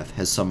Cho'Gath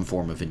has some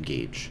form of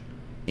engage.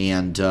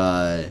 And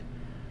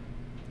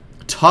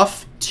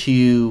tough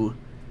to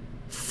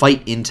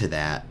fight into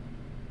that,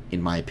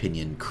 in my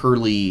opinion.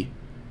 Curly,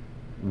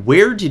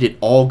 where did it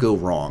all go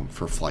wrong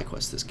for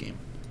FlyQuest this game,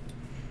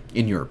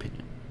 in your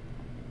opinion?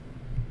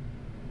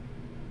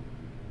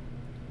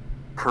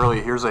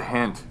 Curly, here's a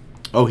hint.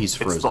 Oh, he's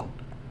frozen.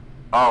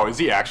 Oh, is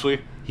he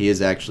actually? He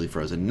is actually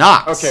frozen.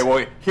 Nox! Okay,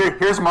 well,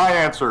 here's my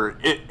answer.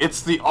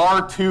 It's the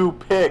R2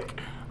 pick.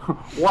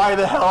 Why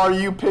the hell are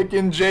you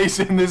picking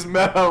Jace in this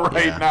meta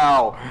right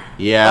now?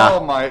 Yeah.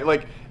 Oh my,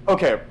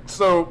 okay,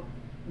 so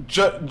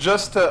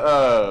just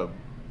to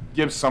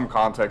give some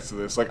context to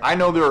this, I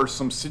know there are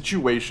some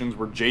situations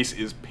where Jace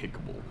is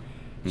pickable.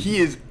 He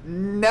is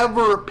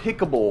never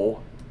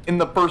pickable in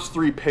the first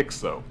 3 picks,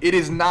 though. It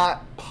is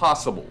not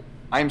possible.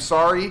 I'm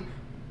sorry.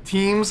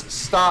 Teams,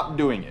 stop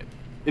doing it.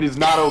 It is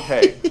not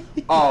okay.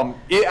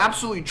 It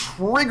absolutely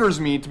triggers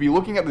me to be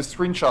looking at the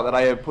screenshot that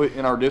I have put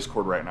in our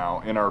Discord right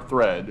now, in our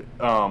thread.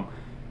 And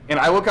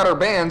I look at our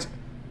bans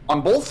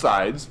on both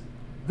sides.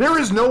 There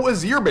is no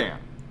Azir ban.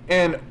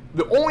 And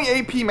the only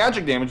AP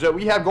magic damage that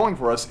we have going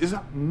for us is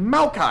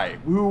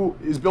Maokai, who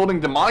is building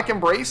Demonic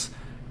Embrace,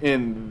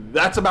 and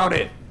that's about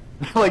it.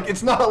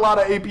 It's not a lot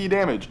of AP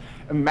damage.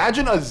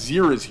 Imagine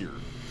Azir is here.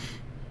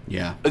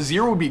 Yeah.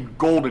 Azir would be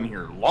golden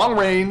here. Long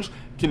range,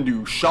 can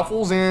do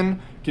shuffles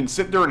in, can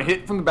sit there and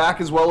hit from the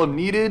back as well if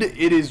needed.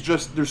 It is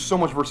just, there's so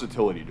much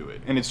versatility to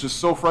it. And it's just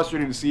so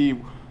frustrating to see,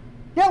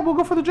 we'll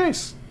go for the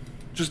Jace.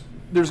 Just,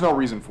 there's no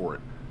reason for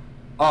it.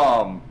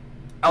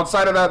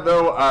 Outside of that,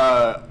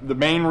 though, the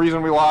main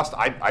reason we lost,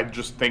 I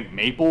just think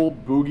Maple,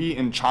 Boogie,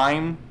 and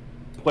Chime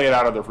played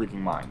out of their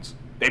freaking minds.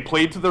 They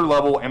played to their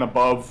level and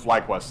above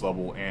FlyQuest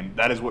level, and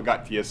that is what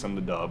got TSM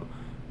the dub.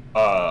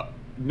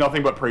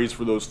 Nothing but praise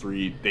for those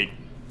three. They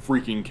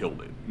freaking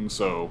killed it.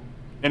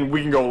 And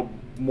we can go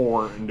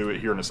more into it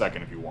here in a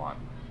second if you want.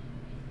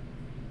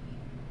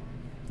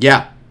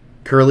 Yeah.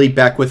 Curly,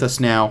 back with us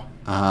now.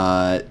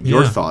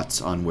 Your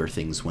thoughts on where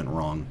things went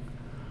wrong?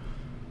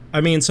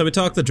 I mean, so we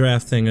talked the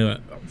draft thing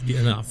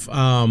enough.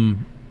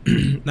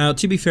 Now,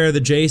 to be fair, the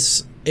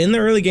Jace in the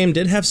early game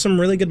did have some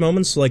really good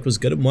moments, like was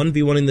good at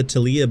 1v1ing the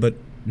Taliyah, but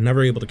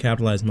never able to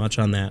capitalize much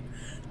on that.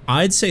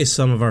 I'd say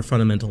some of our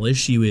fundamental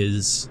issue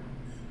is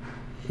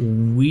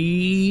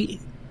we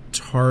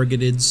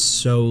targeted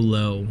so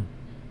low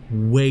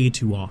way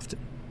too often.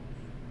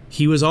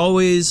 He was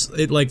always,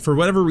 for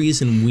whatever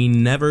reason, we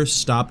never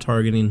stopped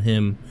targeting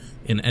him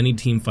in any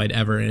team fight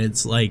ever, and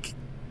it's like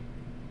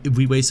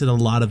we wasted a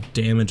lot of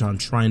damage on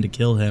trying to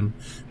kill him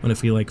when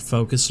if we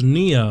focused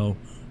Neo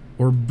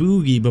or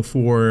Boogie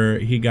before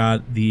he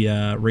got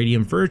the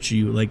Radiant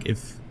Virtue,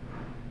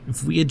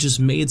 if we had just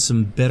made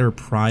some better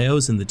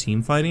prios in the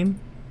team fighting,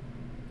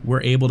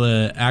 we're able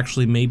to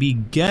actually maybe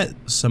get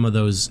some of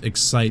those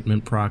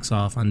excitement procs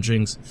off on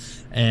Jinx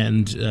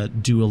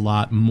and do a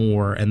lot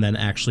more and then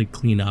actually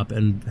clean up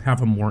and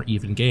have a more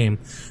even game.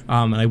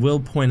 I will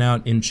point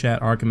out in chat,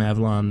 Arkham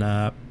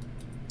Avalon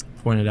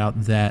pointed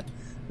out that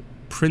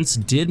Prince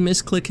did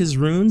misclick his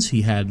runes.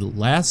 He had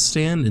Last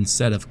Stand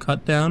instead of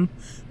Cut Down,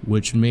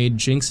 which made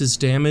Jinx's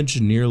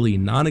damage nearly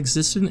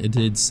non-existent. It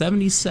did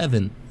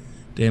 77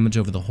 damage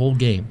over the whole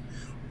game,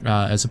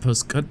 as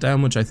opposed to Cut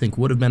Down, which I think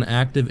would have been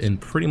active in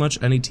pretty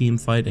much any team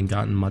fight and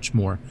gotten much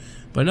more.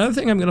 But another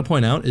thing I'm going to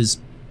point out is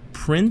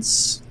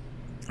Prince,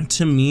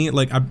 to me,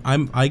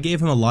 I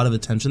gave him a lot of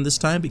attention this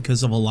time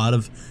because of a lot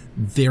of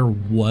there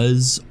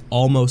was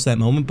almost that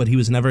moment, but he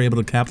was never able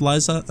to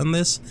capitalize on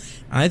this.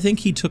 And I think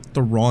he took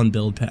the wrong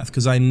build path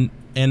and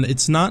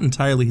it's not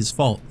entirely his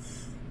fault,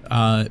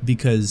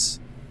 because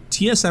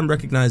TSM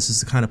recognizes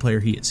the kind of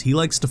player he is. He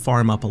likes to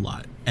farm up a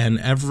lot, and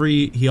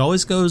he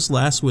always goes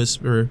Last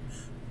Whisper,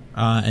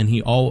 and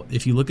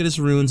if you look at his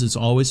runes, it's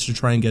always to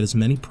try and get as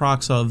many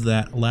procs of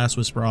that Last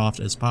Whisper off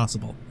as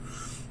possible.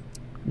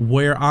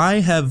 Where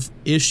I have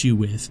issue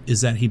with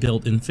is that he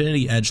built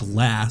Infinity Edge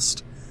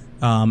last,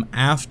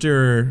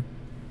 after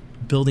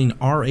building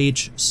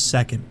RH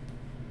second.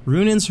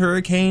 Runaan's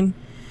Hurricane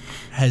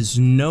has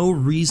no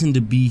reason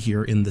to be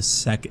here in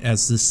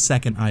as the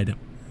second item.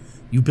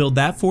 You build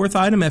that fourth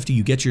item after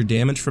you get your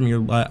damage from your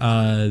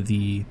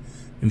the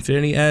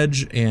Infinity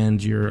Edge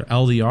and your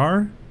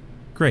LDR.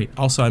 Great.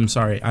 Also, I'm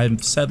sorry, I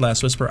said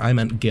Last Whisper, I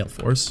meant Gale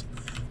Force.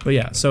 But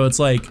yeah, so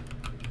it's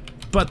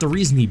but the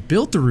reason he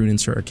built the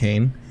Runaan's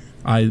Hurricane,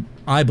 I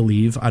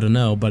believe, I don't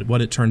know, but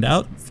what it turned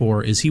out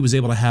for is he was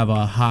able to have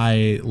a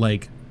high,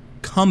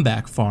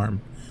 comeback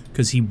farm,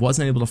 because he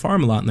wasn't able to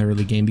farm a lot in the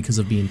early game because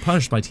of being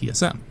punished by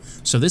TSM.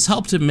 So this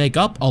helped him make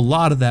up a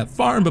lot of that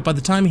farm, but by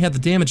the time he had the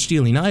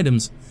damage-dealing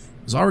items,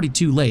 it was already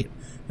too late.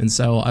 And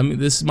so, I mean,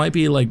 this might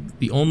be,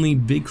 the only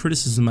big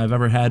criticism I've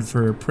ever had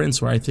for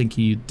Prince, where I think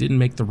he didn't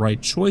make the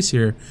right choice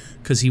here,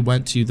 because he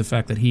went to the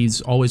fact that he's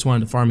always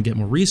wanted to farm and get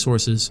more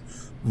resources,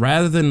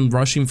 rather than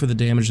rushing for the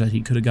damage that he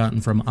could have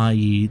gotten from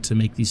IE to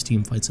make these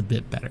team fights a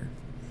bit better.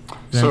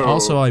 And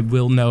also, I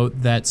will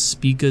note that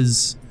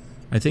Spica's,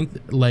 I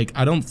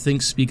don't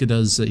think Spica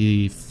does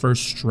a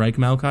first strike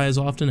Maokai as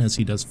often as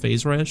he does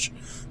Phase Rush.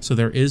 So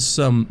there is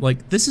some,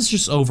 this is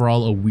just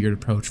overall a weird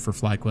approach for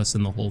FlyQuest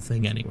and the whole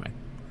thing anyway.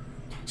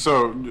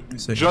 So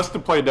just to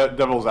play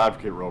devil's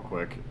advocate real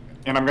quick,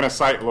 and I'm going to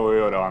cite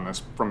Loyoda on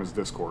this from his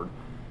Discord,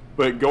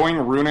 but going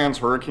Runaan's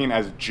Hurricane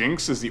as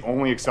Jinx is the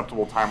only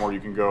acceptable time where you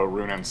can go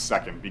Runaan's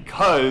second,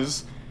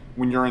 because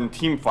when you're in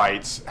team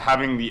fights,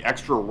 having the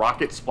extra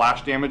rocket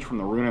splash damage from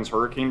the Runaan's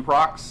Hurricane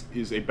procs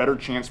is a better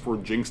chance for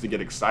Jinx to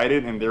get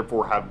excited and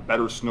therefore have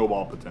better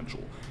snowball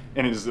potential.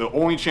 And it is the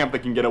only champ that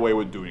can get away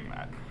with doing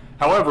that.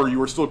 However, you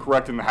were still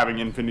correct in having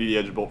Infinity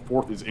Edge built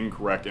fourth is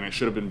incorrect, and it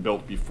should have been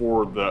built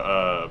before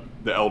the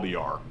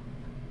LDR.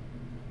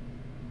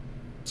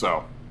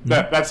 So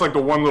that's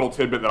the one little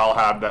tidbit that I'll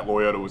have that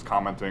Loyoda was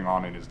commenting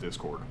on in his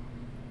Discord.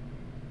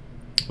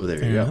 Well,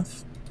 there you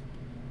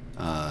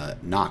go.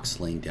 Nox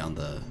laying down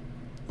the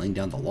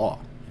law,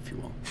 if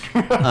you will.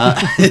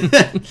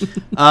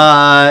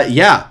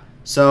 Yeah.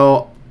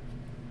 So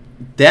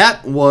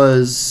that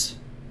was.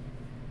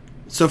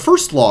 So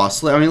first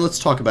loss. I mean, let's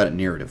talk about it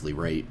narratively,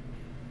 right?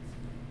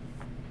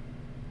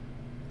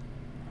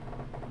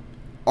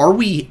 Are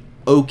we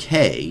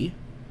okay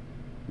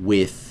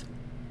with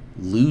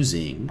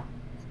losing,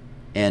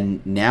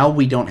 and now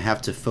we don't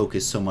have to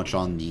focus so much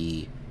on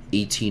the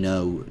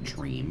 18-0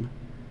 dream?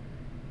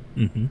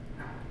 Mm-hmm.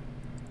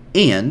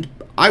 And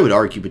I would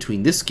argue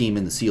between this game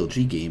and the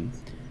CLG game,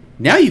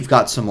 now you've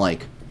got some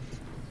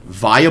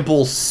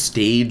viable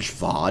stage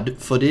VOD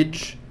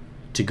footage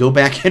to go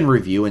back and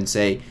review and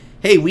say,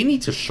 hey, we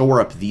need to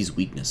shore up these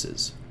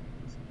weaknesses.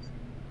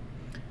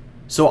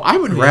 So I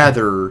would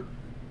rather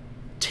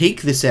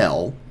take this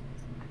L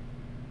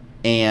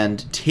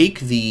and take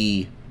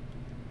the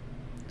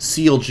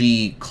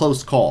CLG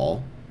close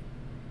call,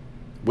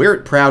 wear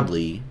it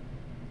proudly,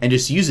 and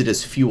just use it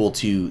as fuel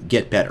to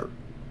get better.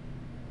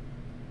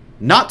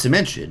 Not to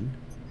mention,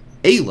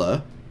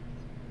 Ayla,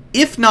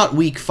 if not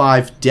week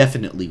 5,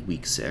 definitely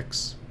week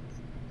 6.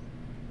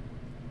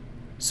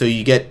 So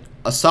you get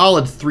a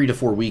solid 3 to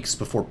 4 weeks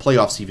before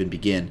playoffs even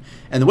begin.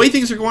 And the way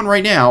things are going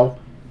right now,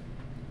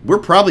 we're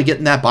probably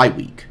getting that bye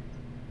week.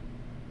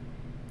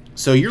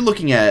 So you're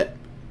looking at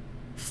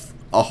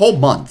a whole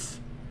month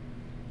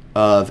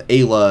of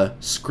Ayla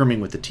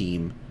scrimming with the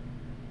team.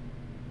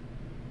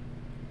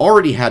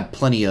 Already had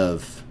plenty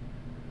of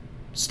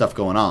stuff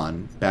going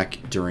on back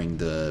during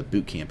the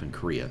boot camp in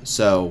Korea.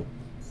 So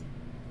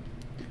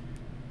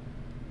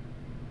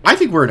I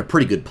think we're in a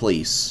pretty good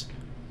place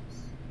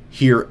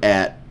here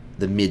at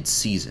the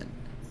mid-season.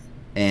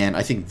 And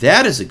I think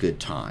that is a good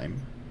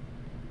time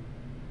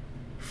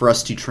for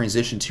us to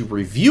transition to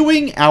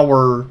reviewing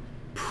our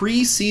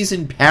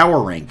preseason power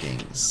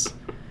rankings.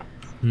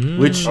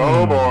 Which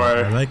oh boy,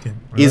 I like it.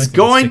 is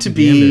going to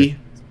be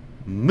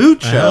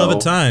mucho. A hell of a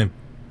time.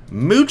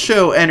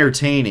 Mucho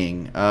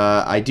entertaining.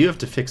 I do have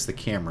to fix the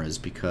cameras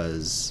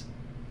because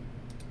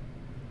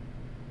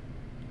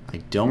I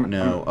don't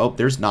know. Oh,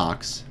 there's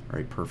Knox. All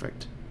right,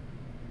 perfect.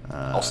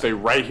 I'll stay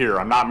right here.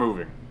 I'm not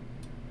moving.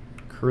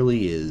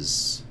 Curly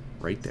is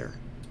right there.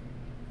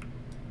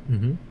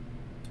 Mm-hmm.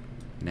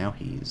 Now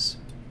he's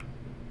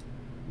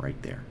right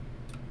there.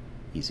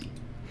 Easy.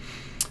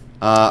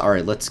 All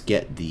right, let's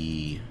get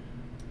the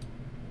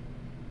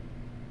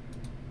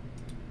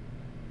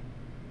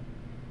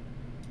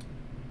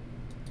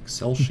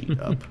Excel sheet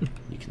up.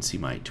 You can see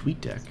my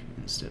tweet deck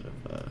instead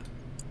of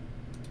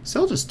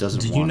Excel just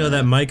doesn't. Did you know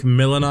that Mike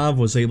Milanov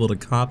was able to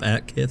cop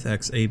at Kith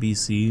X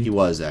ABC? He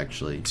was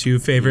actually. Two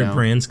favorite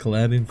brands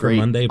collabing for great,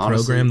 Monday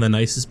honestly. program. The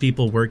nicest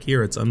people work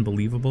here. It's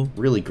unbelievable.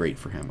 Really great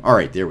for him. All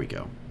right, there we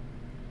go.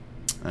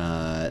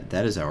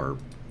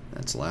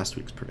 That's last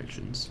week's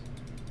predictions.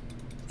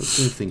 Let's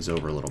move things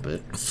over a little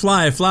bit.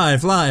 Fly.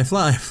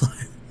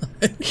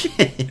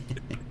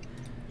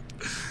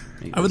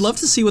 I would love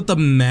to see what the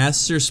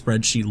master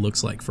spreadsheet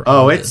looks like for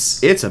all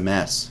this. It's a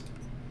mess.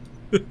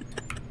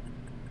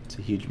 It's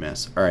a huge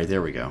mess. All right,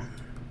 there we go.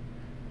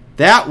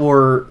 That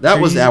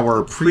was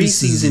our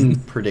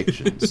preseason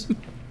predictions.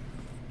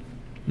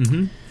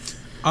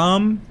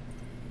 Mm-hmm.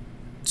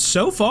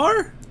 So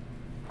far?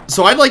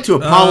 So I'd like to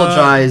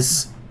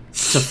apologize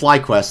to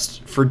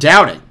FlyQuest for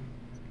doubting.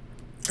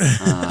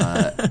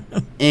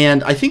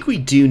 And I think we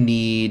do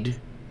need...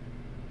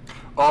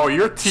 Oh,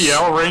 your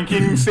TL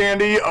ranking,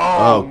 Sandy?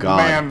 Oh God.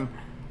 Man.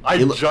 I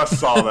just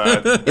saw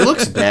that. It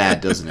looks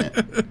bad, doesn't it?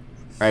 All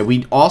right,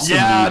 we also need...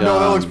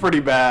 that looks pretty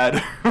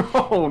bad.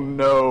 Oh,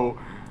 no.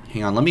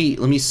 Hang on, let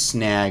me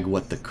snag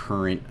what the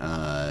current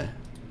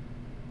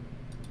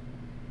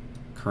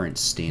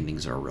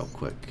standings are real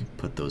quick.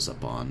 Put those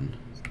up on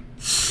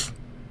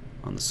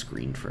the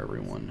screen for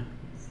everyone.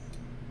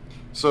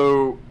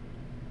 So,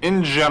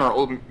 in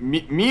general,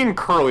 me and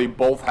Curly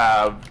both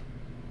have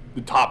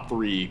the top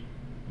 3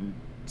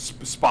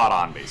 spot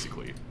on,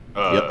 basically. If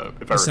I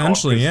recall.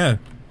 Essentially, yeah.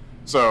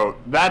 So,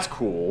 that's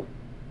cool.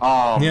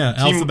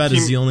 Alphabet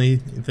is the only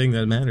thing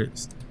that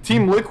matters.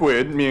 Team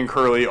Liquid, me and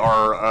Curly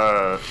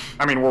are,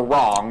 we're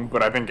wrong,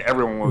 but I think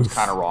everyone was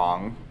kind of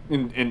wrong,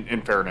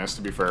 in fairness,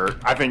 to be fair.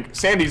 I think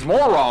Sandy's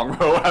more wrong,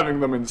 though, having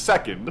them in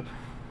second.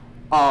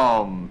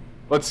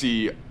 Let's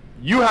see.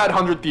 You had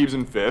 100 Thieves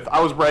in 5th.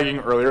 I was bragging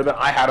earlier that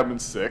I had them in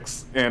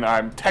 6th, and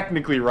I'm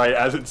technically right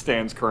as it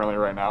stands currently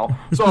right now.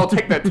 So I'll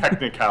take that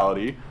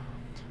technicality.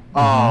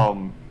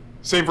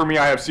 Same for me.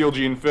 I have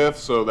CLG in 5th,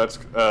 so that's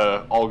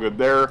all good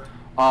there.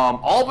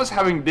 All of us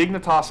having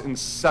Dignitas in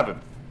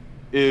 7th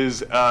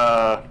is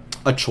a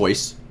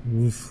choice.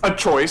 A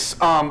choice.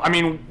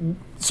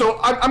 So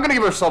I'm going to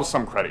give ourselves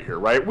some credit here,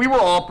 right? We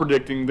were all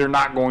predicting they're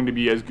not going to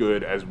be as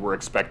good as we're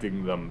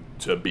expecting them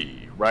to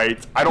be,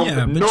 right? But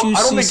you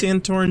see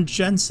Santorin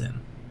Jensen.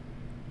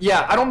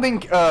 Yeah, I don't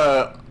think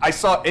I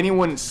saw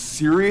anyone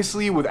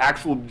seriously with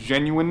actual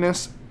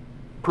genuineness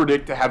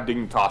predict to have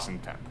Dignitas in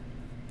 10th.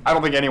 I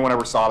don't think anyone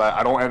ever saw that.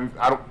 I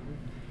don't.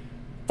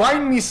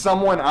 Find me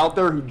someone out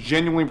there who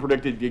genuinely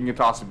predicted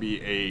Dignitas to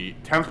be a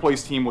 10th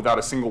place team without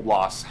a single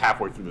loss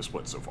halfway through the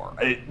split so far.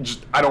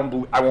 I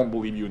won't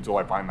believe you until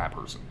I find that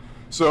person.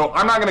 So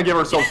I'm not going to give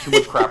ourselves too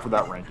much crap for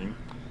that ranking.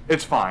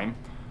 It's fine.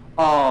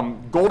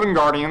 Golden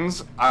Guardians,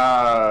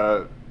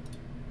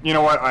 you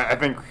know what? I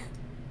think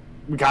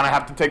we kind of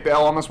have to take the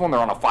L on this one. They're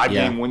on a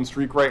 5-game win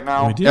streak right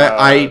now. We do.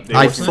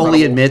 I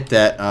fully admit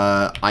that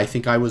I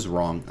think I was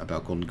wrong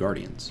about Golden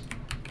Guardians.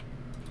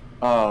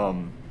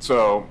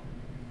 So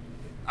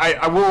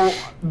I will.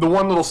 The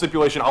one little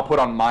stipulation I'll put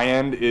on my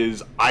end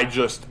is I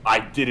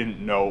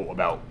didn't know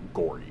about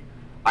Gory.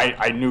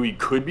 I knew he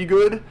could be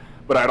good,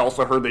 but I'd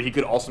also heard that he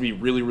could also be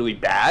really, really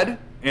bad,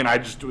 and I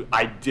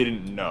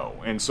didn't know.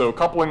 And so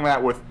coupling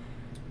that with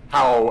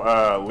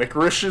how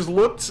Licorice has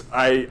looked,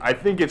 I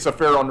think it's a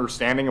fair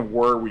understanding of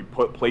where we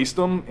placed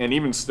him. And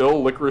even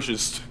still, Licorice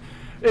is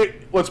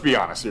let's be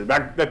honest here.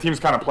 That team's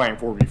kind of playing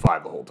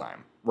 4v5 the whole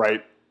time,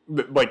 right?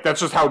 Like, that's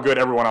just how good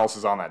everyone else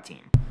is on that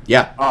team.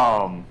 Yeah.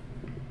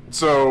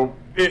 So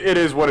it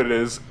is what it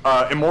is.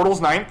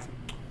 Immortals 9th.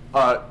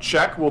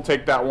 Check, we'll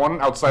take that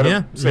one outside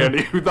of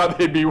Sandy, who thought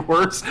they'd be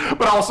worse.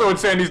 But also in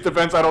Sandy's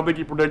defense, I don't think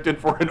he predicted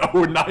for an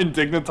 0-9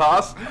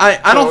 Dignitas.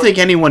 I don't think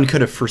anyone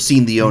could have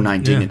foreseen the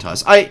 0-9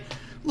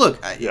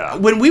 Dignitas.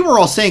 When we were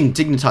all saying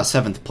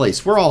Dignitas 7th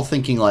place, we're all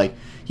thinking like,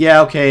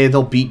 yeah, okay,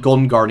 they'll beat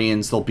Golden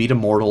Guardians, they'll beat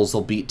Immortals,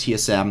 they'll beat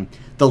TSM,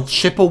 they'll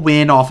chip a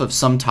win off of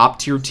some top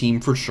tier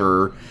team for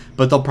sure,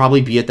 but they'll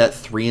probably be at that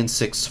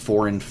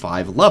 3-6,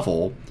 4-5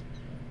 level.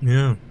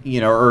 Yeah.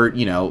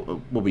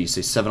 What would you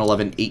say,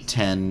 7-11,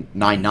 8-10,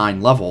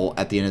 9-9 level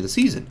at the end of the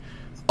season.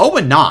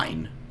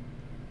 0-9.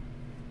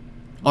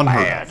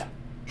 Unheard of.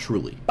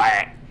 Truly.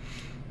 Bang.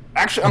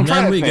 Actually, I'm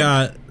trying to think. And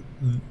then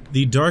we got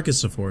the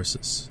darkest of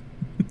forces.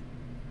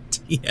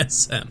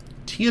 TSM.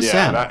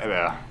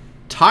 Yeah.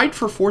 Tied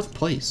for 4th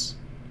place.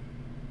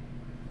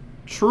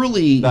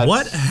 Truly.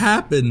 What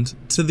happened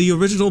to the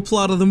original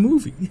plot of the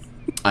movie?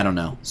 I don't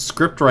know.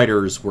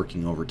 Scriptwriters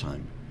working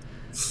overtime.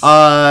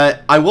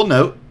 I will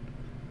note,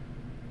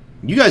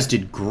 you guys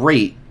did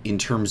great in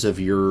terms of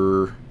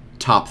your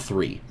top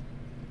 3.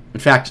 In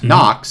fact,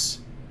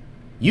 Nox,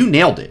 you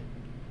nailed it.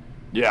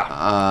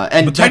 Yeah.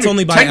 But that's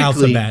only by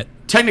alphabet.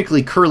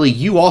 Technically, Curly,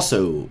 you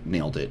also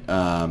nailed it.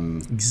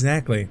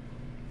 Exactly.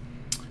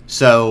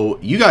 So,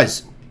 you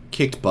guys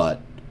kicked butt.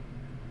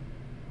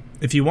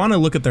 If you want to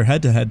look at their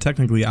head-to-head,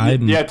 technically,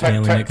 I'm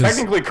nailing it.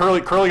 Technically,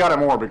 Curly got it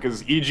more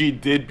because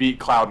EG did beat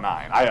Cloud9.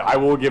 I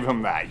will give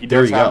him that. He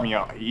does have me.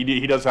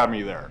 He does have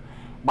me there.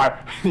 All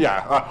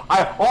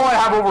I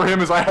have over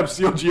him is I have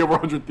CLG over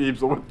 100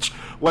 Thieves, which,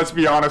 let's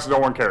be honest, no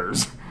one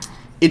cares.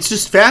 It's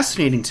just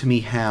fascinating to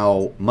me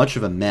how much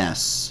of a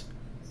mess,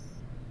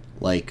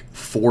 like,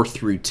 4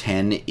 through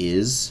 10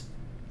 is,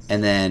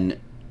 and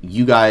then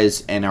you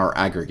guys and our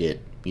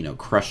aggregate,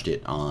 crushed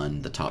it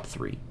on the top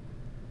 3.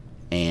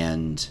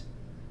 And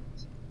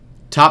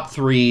top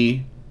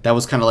 3, that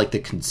was kind of like the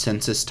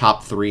consensus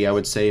top 3, I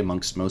would say,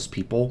 amongst most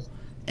people,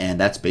 and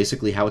that's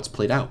basically how it's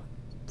played out.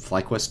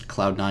 FlyQuest,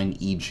 Cloud9,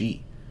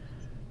 EG.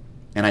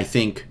 And I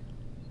think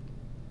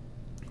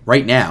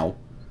right now,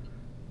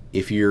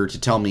 if you're to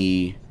tell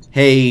me,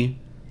 hey,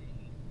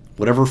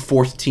 whatever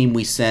 4th team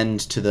we send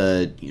to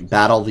the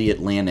Battle the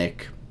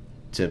Atlantic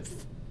to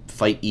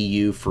fight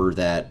EU for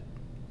that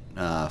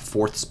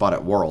 4th spot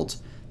at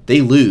Worlds,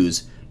 they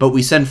lose, but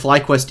we send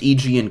FlyQuest,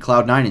 EG, and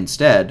Cloud9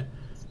 instead,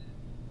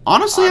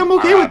 honestly, I'm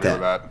okay with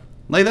that.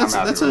 Like,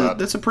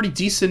 that's a pretty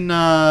decent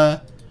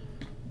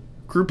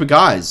group of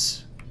guys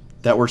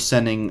that we're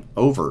sending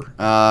over.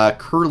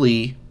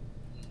 Curly,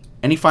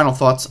 any final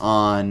thoughts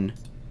on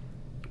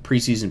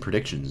preseason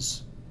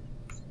predictions?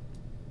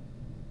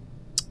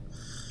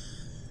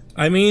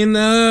 I mean,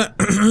 Bruh.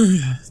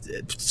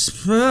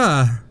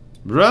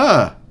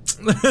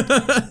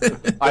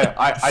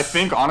 I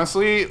think,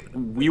 honestly,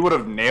 we would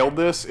have nailed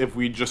this if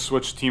we just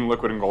switched Team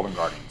Liquid and Golden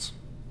Guardians.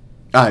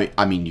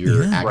 I mean,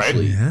 you're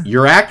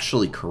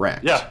actually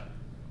correct. Yeah.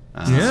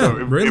 So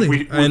really. If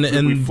we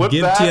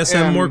give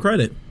TSM more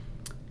credit.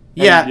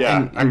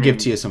 And give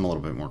TSM a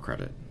little bit more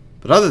credit.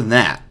 But other than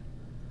that,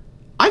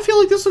 I feel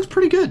like this looks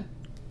pretty good.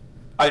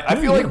 I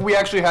feel like we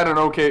actually had an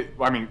okay...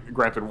 I mean,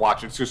 granted,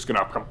 watch, it's just going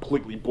to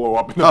completely blow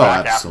up in the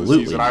back half of the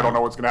season. Man. I don't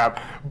know what's going to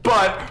happen.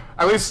 But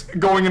at least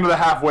going into the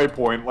halfway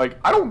point, like,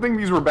 I don't think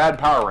these were bad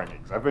power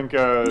rankings. I think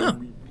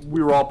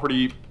we were all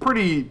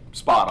pretty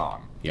spot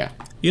on. Yeah.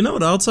 You know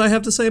what else I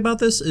have to say about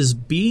this? Is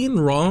being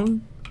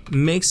wrong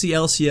makes the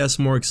LCS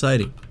more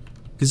exciting.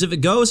 Because if it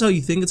goes how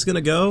you think it's going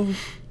to go...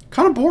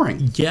 kind of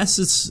boring. Yes,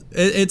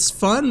 it's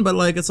fun, but,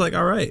 like, it's like,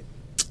 all right.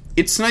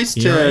 It's nice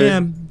to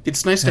have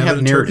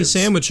narratives. Turkey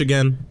sandwich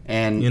again,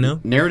 and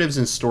narratives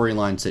and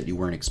storylines that you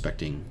weren't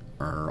expecting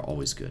are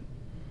always good.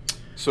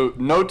 So,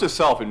 note to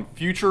self: in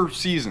future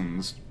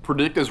seasons,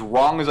 predict as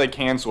wrong as I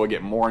can, so I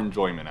get more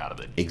enjoyment out of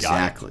it.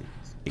 Exactly.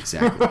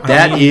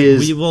 That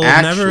is the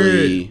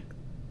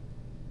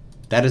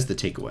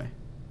takeaway.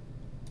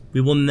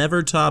 We will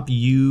never top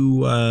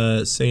you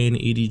saying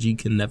ADG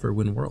can never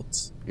win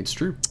Worlds. It's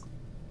true.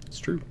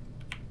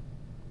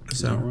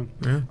 So,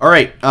 all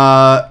right.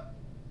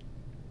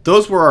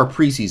 Those were our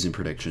preseason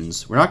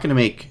predictions. We're not going to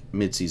make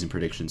mid-season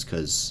predictions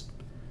because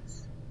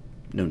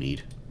no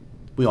need.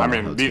 We all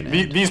know how it's going to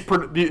end.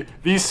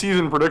 These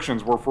season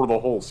predictions were for the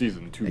whole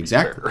season, to be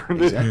fair.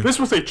 Exactly. This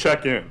was a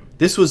check-in.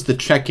 This was the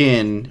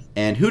check-in,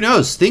 and who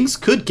knows? Things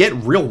could get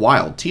real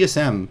wild.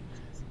 TSM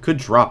could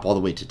drop all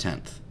the way to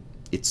 10th.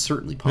 It's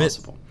certainly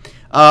possible.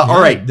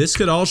 All right. This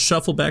could all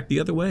shuffle back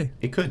the other way.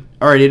 It could.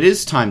 All right, it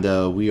is time,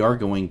 though. We are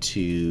going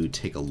to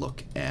take a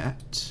look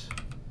at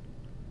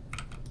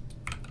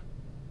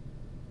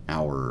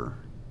our,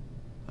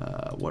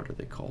 what are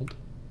they called?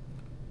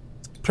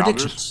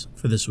 Predictions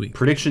for this week.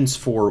 Predictions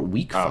for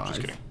week 5.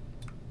 Just kidding.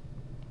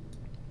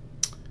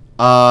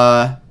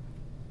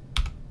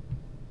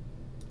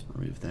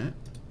 Remove that.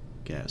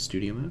 Get out of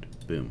studio mode.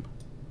 Boom.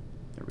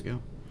 There we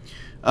go.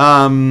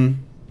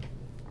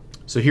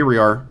 So here we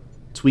are.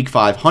 It's week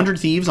 5. 100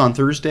 Thieves on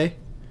Thursday.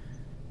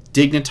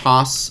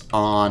 Dignitas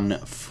on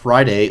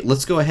Friday.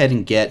 Let's go ahead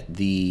and get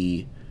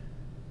the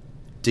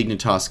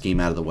Dignitas game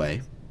out of the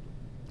way.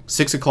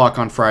 6 o'clock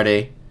on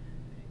Friday.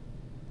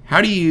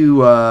 How do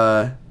you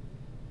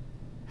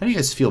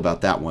guys feel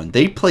about that one?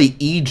 They play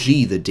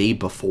EG the day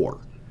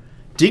before.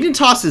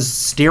 Dignitas is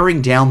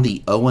staring down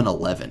the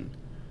 0-11.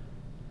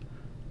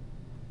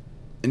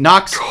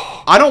 Knox,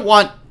 I don't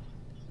want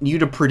you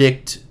to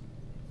predict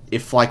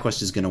if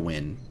FlyQuest is going to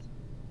win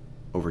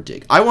over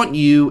Dig. I want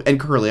you, and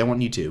Curly, I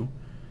want you too.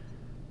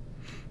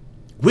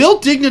 Will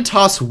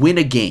Dignitas win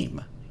a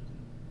game?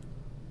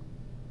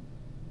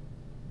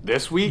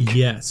 This week?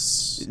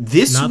 Yes.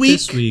 Not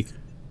this week.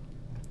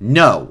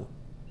 No.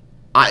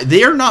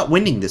 They are not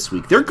winning this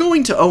week. They're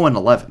going to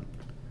 0-11.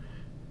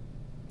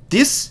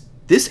 This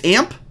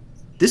amp,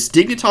 this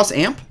Dignitas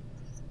amp,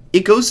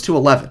 it goes to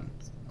 11.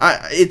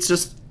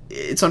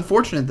 It's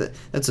unfortunate that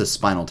that's a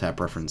Spinal Tap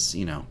reference,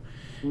 you know.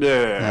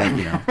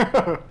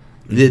 Yeah.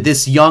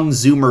 This young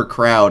Zoomer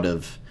crowd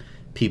of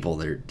people,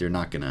 they're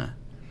not gonna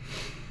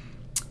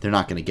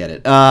get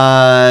it.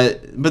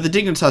 But the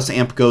Dignitas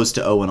amp goes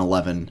to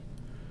 0-11.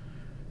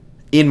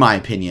 In my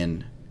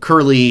opinion.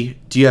 Curly,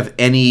 do you have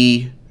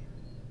any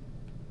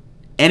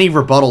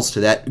rebuttals to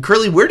that?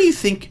 Curly, where do you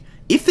think,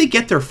 if they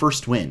get their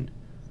first win,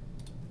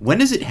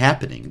 when is it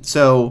happening?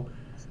 So,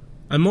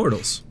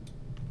 Immortals.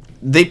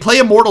 They play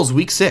Immortals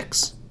week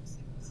 6.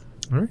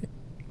 All right.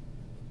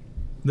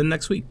 Then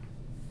next week.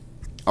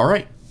 All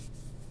right.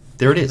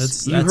 There it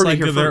is. That's like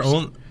their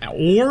own,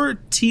 or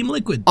Team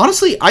Liquid.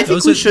 Honestly, I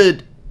think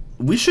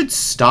we should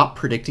stop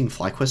predicting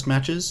FlyQuest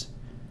matches,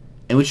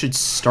 and we should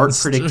start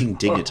predicting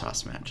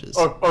Dignitas matches.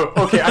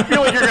 Okay. I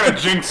feel like you're gonna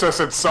jinx us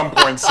at some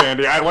point,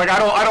 Sandy. I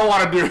don't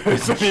want to do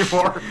this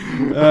anymore.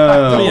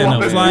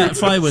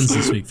 Fly wins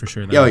this week for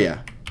sure. Oh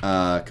yeah,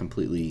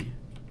 completely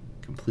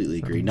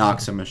agree.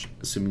 Knox, I'm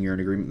assuming you're in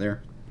agreement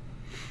there.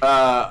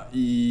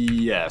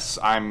 Yes,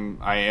 I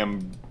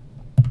am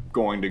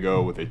going to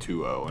go with a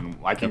 2-0, and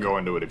I can go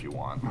into it if you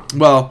want.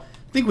 Well,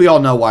 I think we all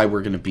know why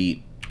we're going to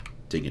beat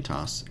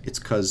Dignitas. It's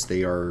because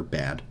they are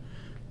bad,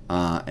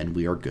 and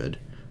we are good.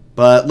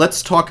 But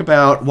let's talk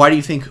about, why do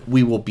you think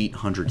we will beat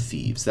 100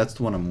 Thieves? That's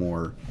the one I'm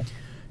more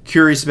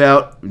curious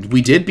about.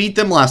 We did beat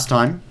them last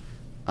time,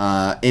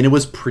 and it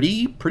was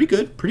pretty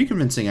good, pretty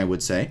convincing, I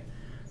would say.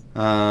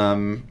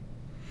 Not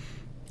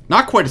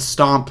quite a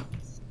stomp,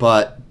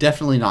 but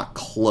definitely not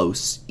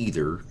close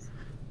either.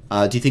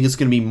 Do you think it's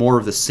going to be more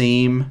of the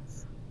same,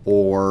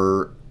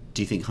 or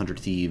do you think 100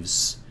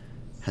 Thieves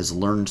has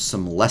learned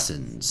some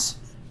lessons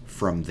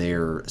from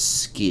their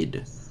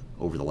skid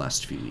over the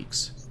last few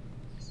weeks?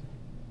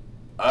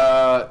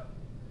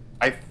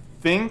 I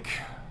think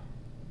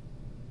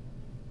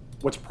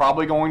what's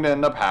probably going to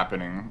end up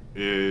happening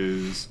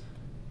is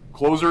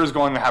Closer is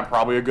going to have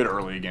probably a good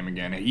early game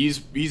again.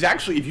 He's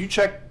actually, if you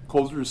check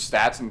Closer's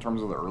stats in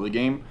terms of the early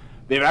game,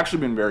 they've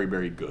actually been very,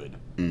 very good.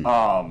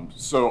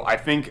 So I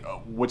think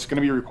what's going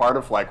to be required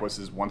of FlyQuest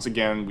is, once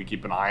again, we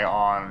keep an eye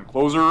on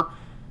Closer,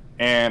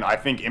 and I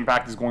think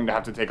Impact is going to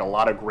have to take a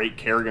lot of great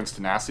care against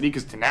Tenacity,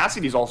 because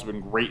Tenacity's also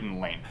been great in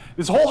lane.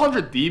 This whole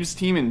 100 Thieves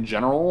team in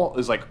general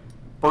is like,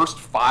 first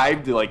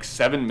 5 to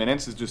 7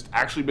 minutes has just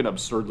actually been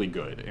absurdly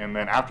good, and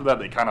then after that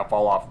they kind of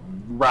fall off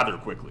rather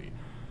quickly.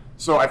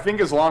 So I think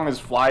as long as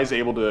Fly is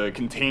able to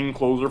contain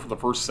Closer for the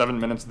first 7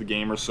 minutes of the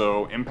game or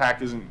so,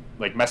 Impact isn't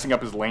messing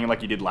up his lane like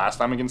he did last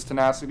time against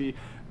Tenacity,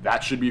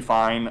 that should be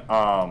fine.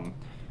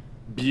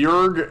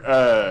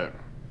 Bjerg,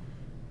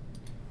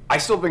 I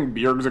still think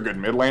Bjerg's a good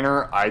mid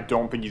laner. I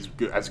don't think he's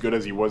as good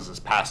as he was this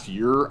past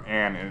year,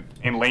 and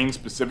in lane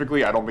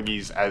specifically, I don't think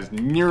he's as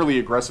nearly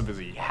aggressive as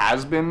he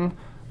has been.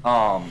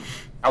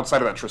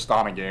 Outside of that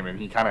Tristana game, and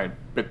he kind of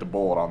bit the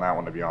bullet on that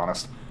one, to be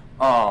honest.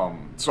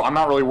 So I'm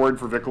not really worried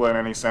for Vikla in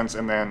any sense.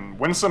 And then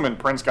Winsome and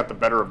Prince got the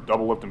better of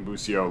Doublelift and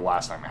Busio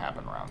last time it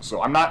happened around.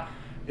 So I'm not...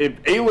 If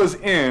Ayla's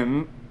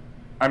in,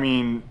 I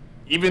mean,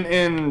 even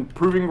in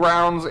Proving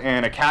Grounds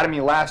and Academy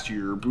last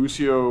year,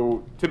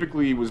 Busio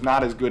typically was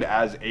not as good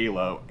as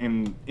Ayla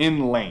in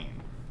lane.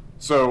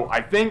 So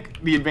I think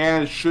the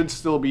advantage should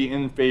still be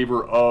in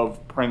favor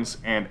of Prince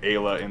and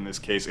Ayla in this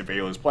case, if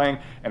Ayla is playing.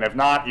 And if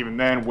not, even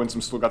then,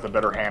 Winsome still got the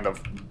better hand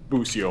of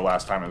Busio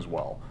last time as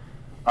well.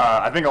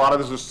 I think a lot of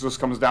this just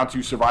comes down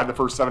to survive the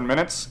first 7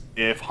 minutes.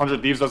 If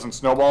 100 Thieves doesn't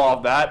snowball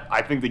off that,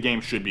 I think the game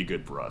should be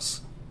good for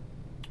us.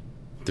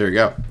 There you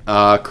go.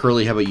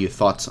 Curly, how about you?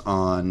 Thoughts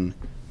on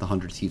the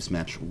 100 Thieves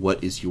match?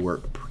 What is your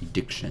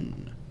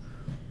prediction?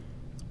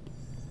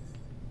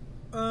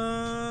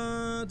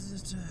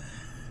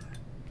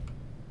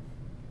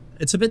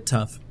 It's a bit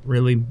tough,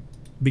 really,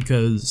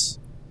 because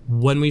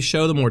when we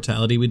show the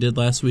mortality we did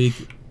last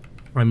week,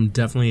 I'm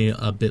definitely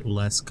a bit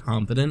less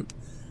confident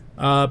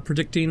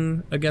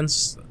predicting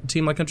against a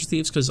team like 100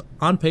 Thieves, because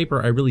on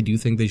paper, I really do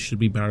think they should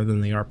be better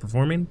than they are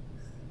performing.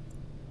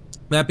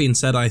 That being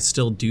said, I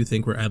still do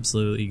think we're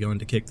absolutely going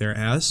to kick their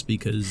ass,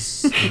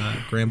 because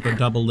Grandpa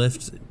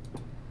Doublelift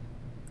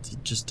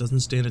just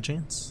doesn't stand a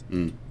chance.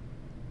 There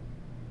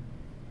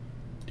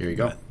you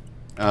go.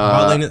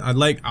 I'd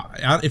like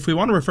if we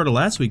want to refer to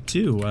last week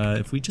too.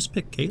 If we just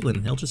pick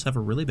Caitlyn, he'll just have a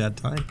really bad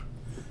time.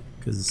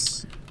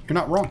 Because you're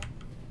not wrong.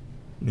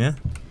 Yeah.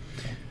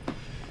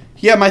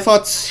 Yeah, my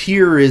thoughts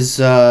here is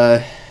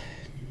the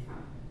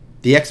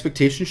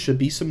expectation should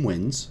be some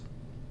wins.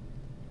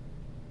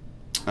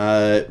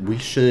 We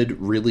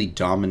should really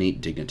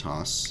dominate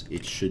Dignitas.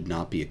 It should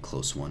not be a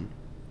close one.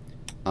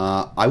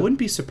 I wouldn't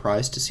be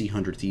surprised to see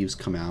 100 Thieves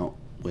come out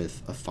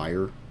with a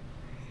fire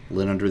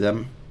lit under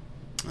them.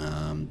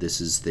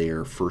 This is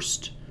their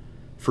first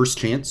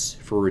chance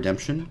for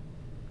redemption.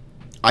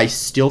 I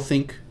still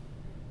think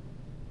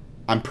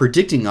I'm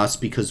predicting us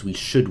because we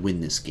should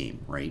win this game,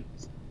 right?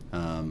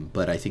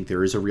 But I think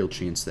there is a real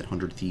chance that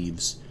 100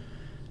 Thieves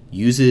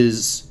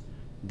uses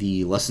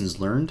the lessons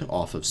learned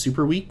off of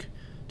Super Week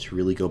to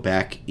really go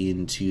back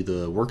into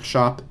the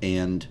workshop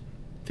and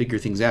figure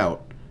things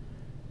out.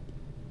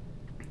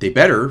 They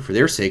better, for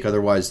their sake,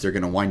 otherwise they're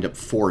going to wind up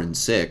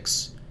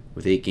 4-6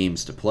 with 8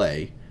 games to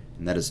play,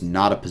 and that is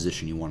not a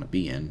position you want to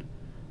be in.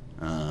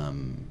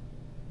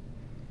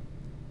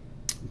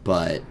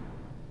 But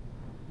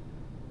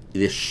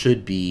this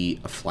should be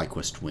a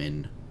FlyQuest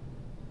win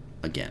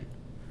again.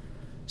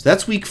 So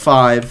that's week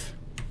 5.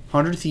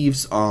 100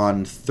 Thieves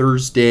on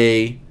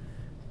Thursday.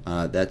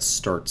 That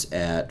starts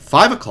at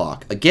 5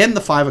 o'clock. Again,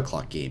 the 5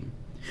 o'clock game.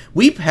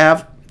 We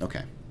have...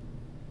 Okay.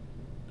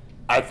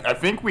 I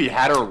think we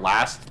had our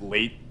last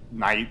late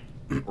night,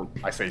 or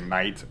I say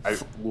night,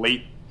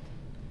 late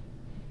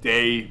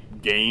day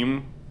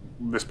game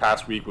this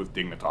past week with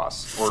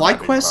Dignitas.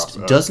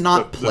 FlyQuest does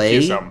not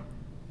play...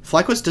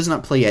 FlyQuest does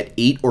not play at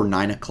 8 or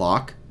 9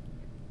 o'clock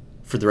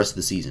for the rest of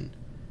the season.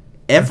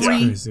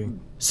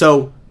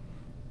 So,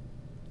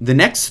 the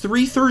next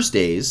 3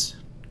 Thursdays,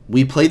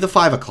 we play the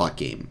 5 o'clock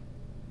game.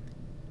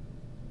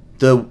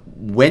 The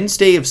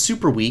Wednesday of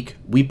Super Week,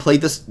 we play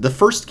the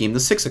first game, the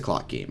 6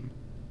 o'clock game.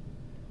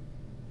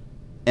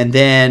 And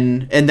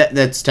then,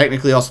 that's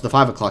technically also the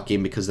 5 o'clock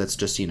game because that's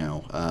just,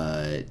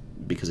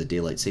 because of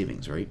daylight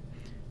savings, right?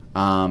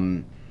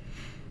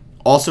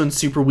 Also in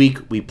Super Week,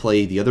 we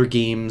play the other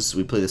games.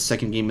 We play the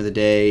second game of the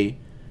day.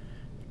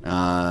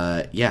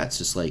 It's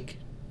just like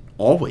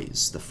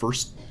always the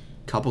first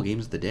couple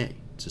games of the day.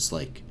 It's just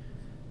like,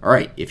 all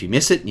right, if you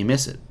miss it, you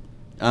miss it.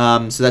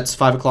 So that's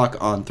 5 o'clock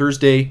on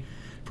Thursday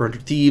for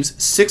 100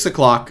 Thieves, 6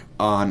 o'clock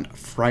on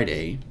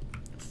Friday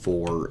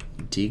for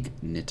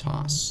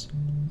Dignitas.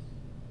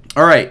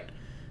 All right,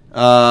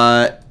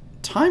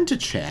 time to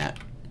chat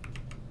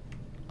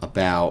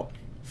about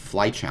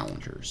Fly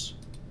Challengers.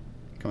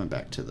 Coming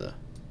back to the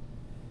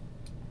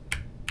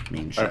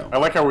main show. I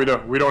like how we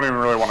don't even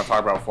really want to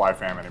talk about Fly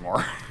Fam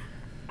anymore.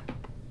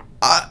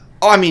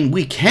 I mean,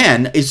 we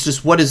can. It's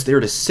just what is there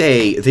to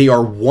say? They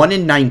are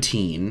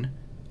 1-19.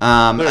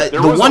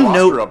 There was a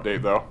roster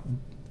update, though.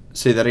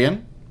 Say that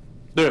again?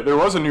 There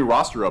was a new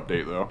roster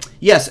update, though.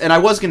 Yes, and I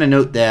was going to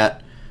note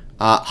that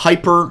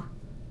Hyper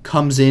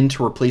comes in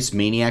to replace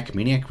Maniac.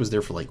 Maniac was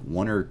there for like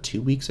 1 or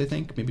 2 weeks, I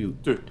think. Maybe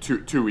 2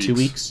 weeks. 2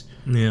 weeks.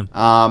 Yeah.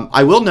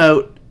 I will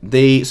note,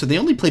 they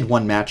only played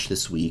 1 match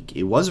this week.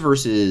 It was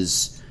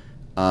versus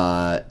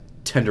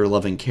Tender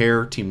Loving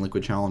Care, Team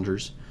Liquid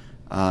Challengers.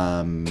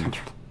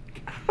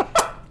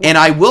 And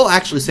I will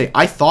actually say,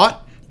 I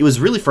thought it was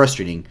really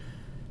frustrating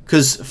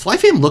because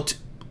FlyFam looked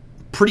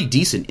pretty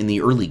decent in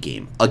the early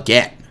game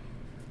again.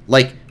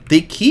 Like,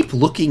 they keep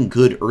looking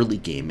good early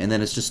game, and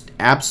then it's just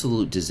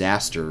absolute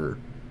disaster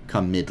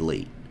come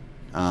mid-late.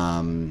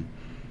 Hyper,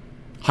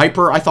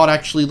 I thought,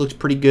 actually looked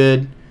pretty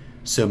good,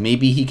 so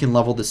maybe he can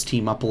level this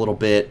team up a little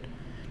bit.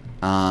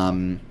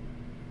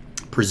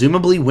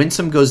 Presumably,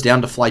 Winsome goes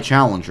down to Fly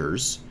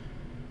Challengers,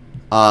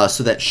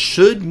 so that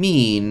should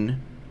mean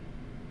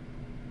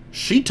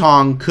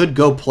Shitong could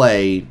go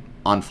play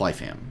on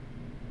FlyFam.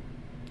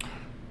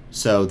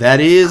 So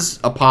that is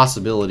a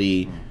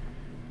possibility.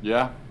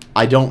 Yeah.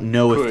 I don't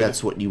know if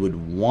that's what you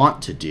would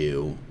want to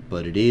do,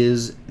 but it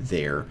is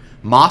there.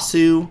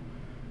 Masu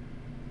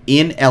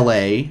in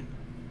LA.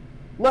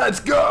 Let's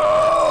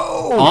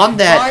go! On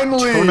that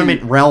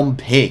tournament realm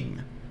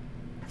ping.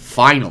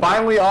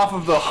 Finally off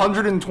of the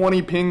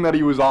 120 ping that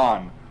he was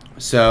on.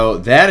 So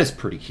that is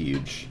pretty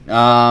huge.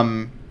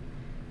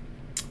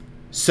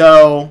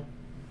 So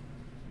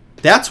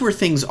that's where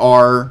things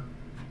are.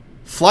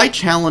 Fly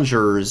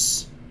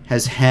Challengers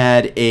has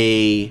had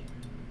a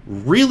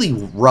really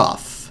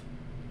rough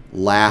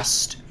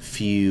last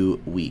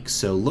few weeks.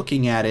 So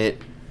looking at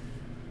it,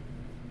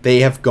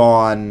 they have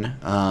gone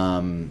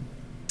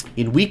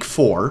in week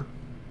 4.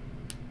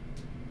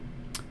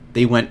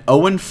 They went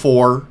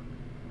 0-4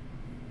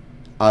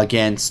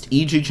 against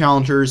EG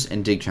Challengers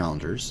and Dig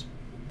Challengers.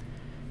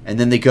 And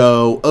then they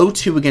go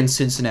 0-2 against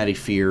Cincinnati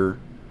Fear,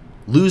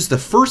 lose the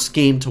first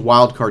game to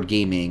Wildcard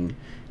Gaming,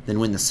 then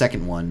win the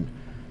second one,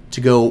 to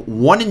go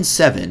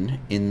 1-7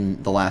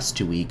 in the last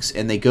 2 weeks,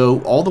 and they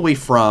go all the way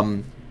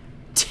from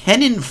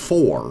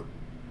 10-4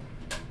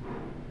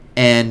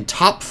 and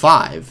top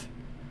 5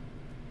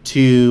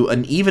 to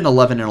an even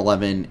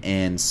 11-11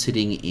 and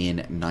sitting in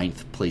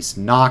 9th place.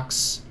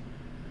 Nox,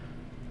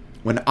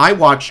 when I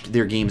watched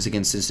their games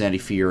against Cincinnati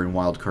Fear and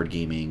Wildcard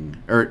Gaming,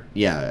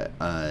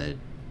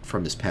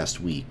 from this past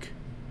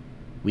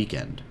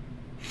weekend,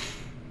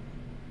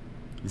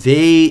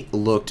 they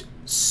looked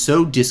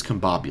so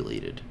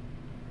discombobulated.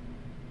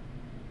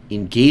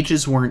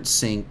 Engages weren't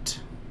synced.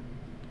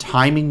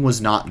 Timing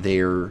was not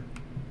there.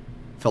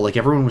 Felt like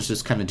everyone was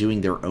just kind of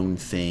doing their own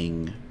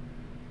thing.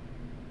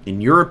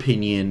 In your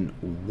opinion,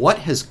 what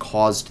has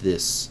caused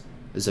this,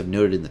 as I've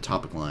noted in the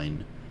topic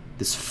line,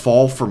 this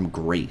fall from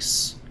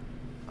grace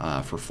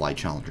for Fly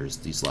Challengers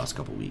these last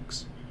couple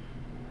weeks?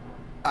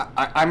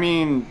 I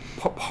mean,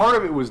 part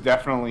of it was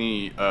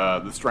definitely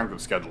the strength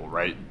of schedule,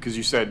 right? Because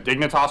you said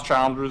Dignitas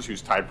Challengers,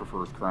 who's tied for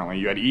first currently.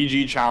 You had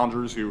EG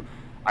Challengers, who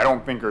I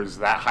don't think is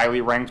that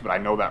highly ranked, but I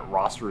know that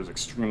roster is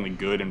extremely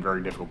good and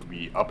very difficult to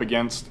be up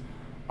against.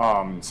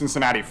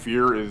 Cincinnati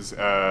Fear is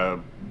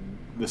the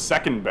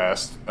second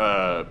best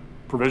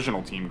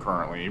provisional team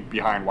currently,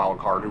 behind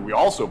Wildcard, who we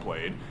also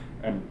played.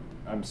 And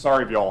I'm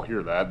sorry if you all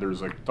hear that.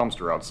 There's a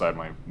dumpster outside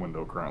my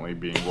window currently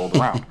being rolled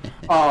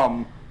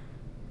around.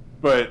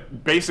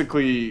 But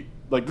basically,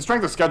 like, the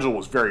strength of schedule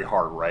was very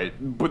hard, right?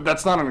 But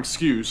that's not an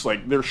excuse.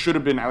 Like, there should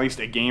have been at least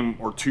a game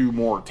or two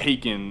more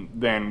taken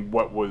than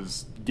what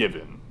was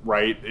given,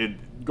 right?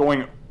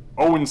 Going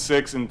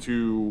 0-6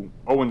 into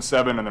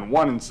 0-7 and then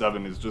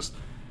 1-7 is just,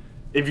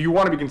 if you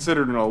want to be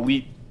considered an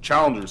elite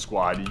challenger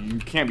squad, you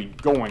can't be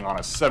going on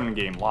a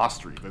 7-game loss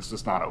streak. That's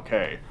just not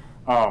okay.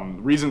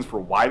 Reasons for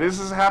why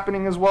this is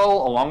happening as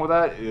well, along with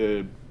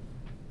that,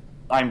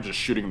 I'm just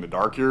shooting in the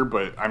dark here,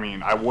 but I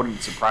mean, I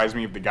wouldn't surprise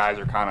me if the guys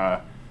are kind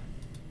of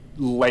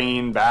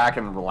laying back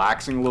and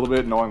relaxing a little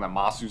bit, knowing that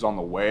Masu's on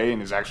the way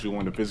and is actually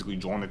willing to physically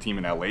join the team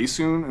in LA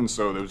soon. And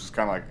so there was just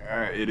kind of like,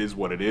 it is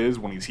what it is.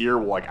 When he's here,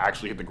 we'll like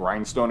actually hit the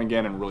grindstone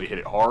again and really hit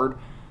it hard.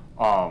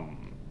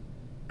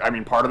 I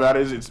mean, part of that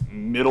is it's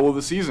middle of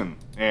the season,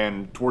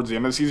 and towards the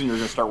end of the season, you're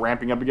going to start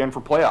ramping up again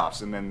for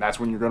playoffs, and then that's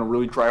when you're going to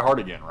really try hard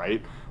again,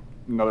 right?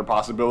 Another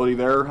possibility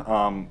there.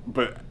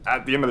 But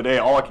at the end of the day,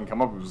 all I can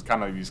come up with is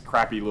kind of these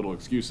crappy little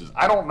excuses.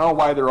 I don't know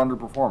why they're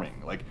underperforming.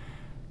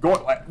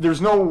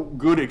 There's no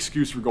good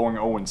excuse for going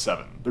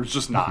 0-7. There's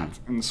just not.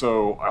 Mm-hmm. And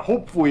so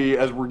hopefully,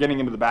 as we're getting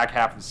into the back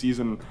half of the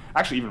season,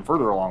 actually even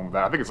further along with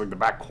that, I think it's like the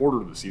back quarter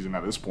of the season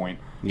at this point.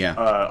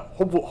 Yeah.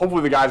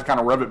 Hopefully the guys kind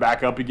of rev it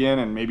back up again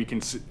and maybe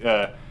can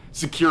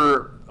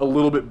secure a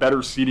little bit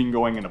better seeding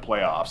going into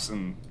playoffs.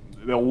 And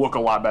they'll look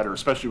a lot better,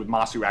 especially with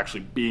Masu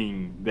actually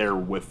being there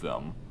with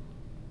them.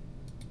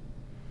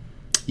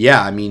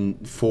 Yeah, I mean,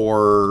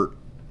 for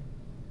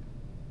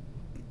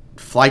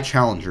Fly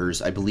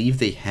Challengers, I believe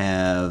they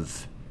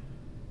have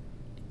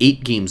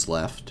 8 games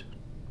left,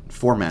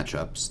 4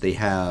 matchups. They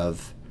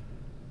have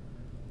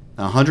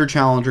 100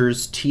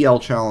 Challengers, TL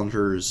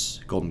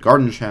Challengers, Golden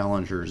Garden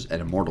Challengers,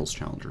 and Immortals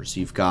Challengers. So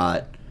you've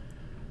got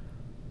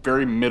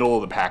very middle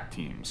of the pack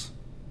teams.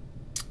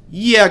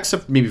 Yeah,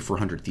 except maybe for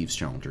 100 Thieves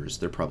Challengers.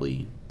 They're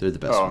the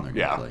best one they're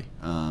going to play.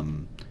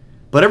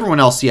 But everyone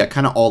else, yeah,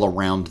 kind of all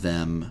around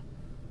them,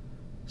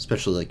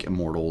 especially like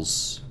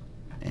Immortals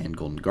and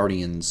Golden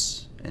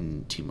Guardians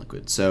and Team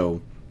Liquid.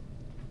 So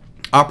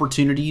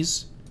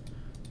opportunities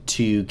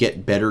to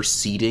get better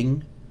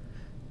seeding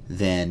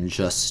than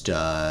just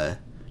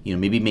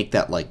maybe make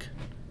that like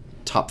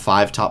top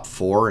 5, top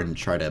 4 and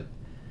try to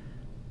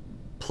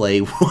play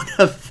one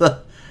of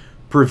the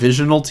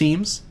provisional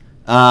teams.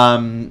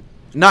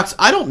 Nox,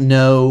 I don't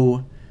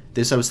know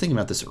this. I was thinking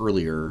about this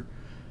earlier.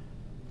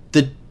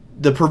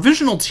 The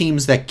provisional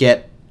teams that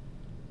get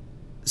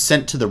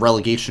sent to the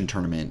relegation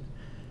tournament,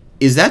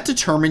 is that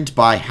determined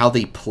by how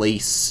they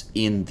place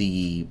in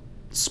the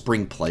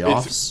spring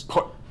playoffs?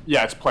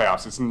 It's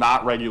playoffs. It's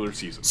not regular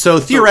season. So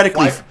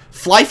theoretically,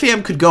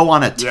 FlyFam could go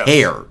on a tear.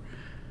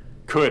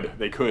 Yes.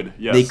 They could,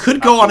 yes. They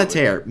could go on a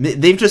tear.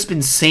 They've just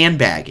been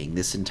sandbagging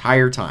this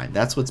entire time.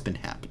 That's what's been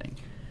happening.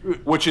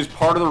 Which is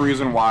part of the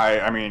reason why,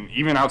 I mean,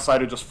 even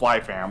outside of just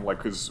FlyFam,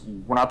 because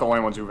we're not the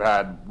only ones who've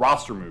had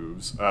roster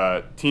moves.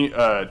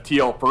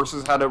 TL First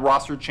has had a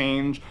roster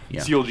change. Yeah.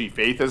 CLG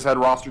Faith has had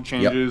roster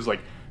changes. Yep.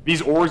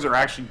 These orgs are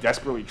actually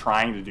desperately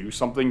trying to do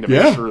something to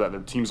make sure that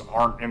their teams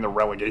aren't in the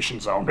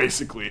relegation zone,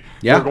 basically.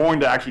 Yeah. They're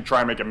going to actually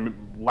try and make a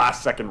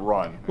last-second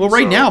run. Well,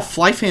 right now,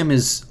 FlyFam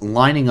is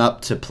lining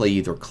up to play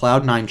either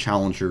Cloud9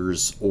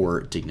 Challengers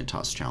or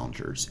Dignitas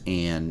Challengers,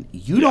 and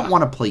you don't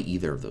want to play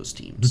either of those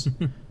teams.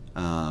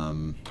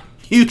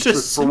 You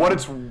just for what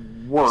it's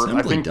worth,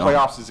 I think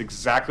playoffs is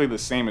exactly the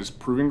same as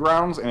Proving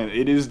Grounds, and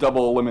it is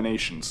double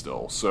elimination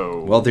still.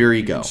 So well, there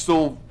you go.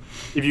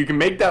 If you can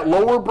make that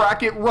lower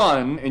bracket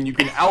run and you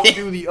can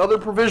outdo the other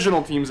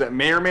provisional teams that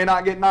may or may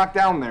not get knocked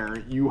down there,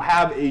 you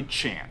have a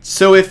chance.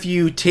 So if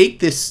you take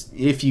this,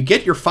 if you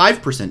get your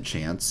 5%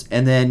 chance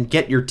and then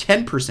get your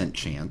 10%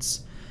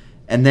 chance,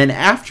 and then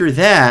after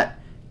that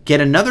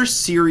get another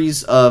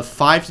series of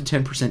 5 to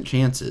 10%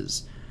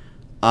 chances.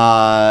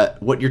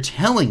 What you're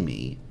telling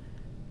me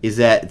is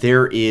that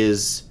there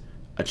is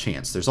a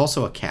chance. There's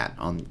also a cat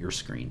on your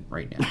screen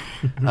right now.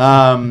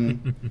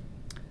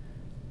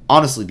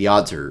 Honestly, the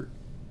odds are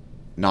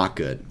not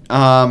good.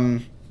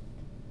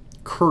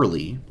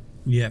 Curly.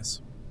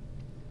 Yes.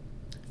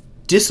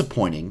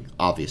 disappointing,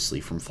 obviously,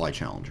 from Fly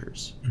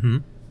Challengers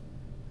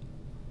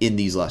in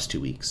these last 2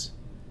 weeks.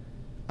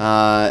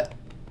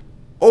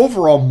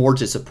 Overall, more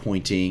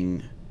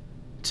disappointing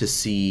to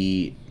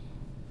see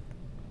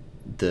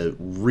the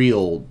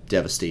real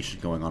devastation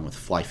going on with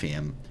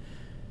FlyFam.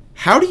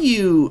 How do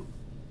you...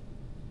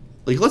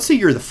 Like, let's say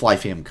you're the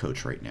FlyFam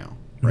coach right now,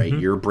 right?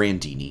 You're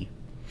Brandini.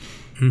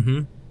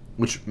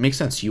 Which makes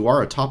sense. You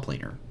are a top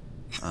laner.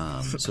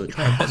 So it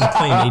I've been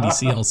playing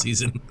ADC all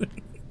season.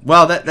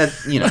 Well, that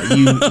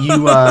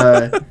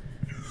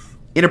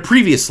in a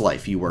previous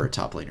life you were a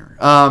top laner.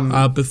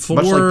 Before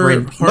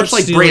much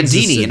like Brandini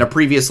existed. in a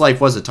previous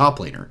life was a top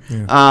laner.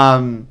 Yeah.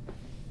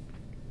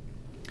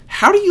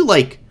 How do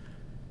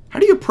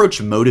you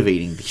approach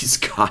motivating these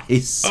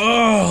guys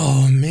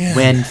Oh man.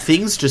 when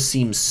things just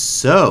seem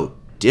so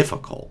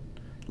difficult?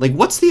 Like,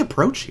 what's the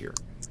approach here?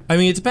 I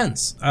mean, it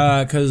depends.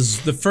 Because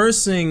the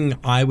first thing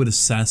I would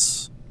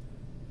assess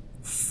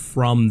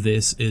from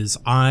this is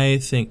I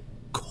think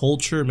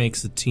culture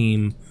makes a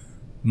team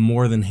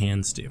more than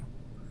hands do.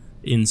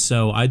 And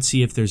so I'd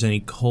see if there's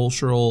any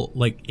cultural,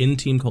 like in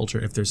team culture,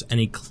 if there's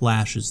any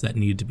clashes that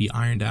need to be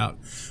ironed out.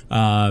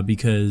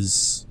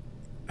 Because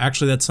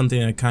actually that's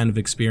something I kind of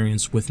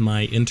experienced with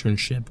my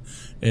internship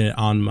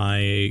on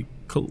my,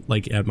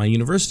 like at my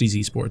university's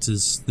esports,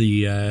 is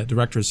the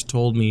directors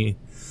told me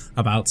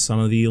about some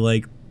of the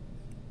like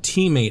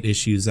teammate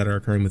issues that are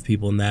occurring with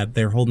people and that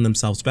they're holding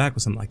themselves back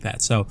with something like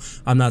that. So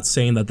I'm not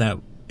saying that that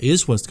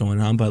is what's going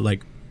on, but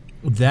like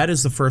that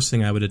is the first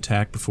thing I would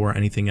attack before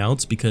anything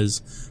else,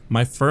 because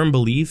my firm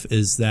belief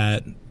is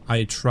that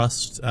I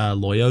trust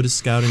Loyota's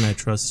scouting, I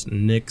trust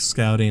Nick's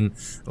scouting,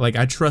 like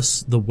I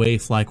trust the way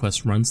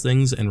FlyQuest runs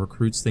things and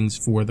recruits things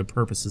for the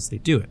purposes they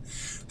do it.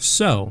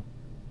 So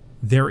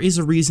there is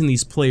a reason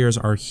these players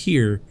are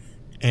here,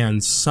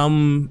 and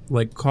some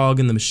like cog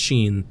in the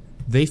machine,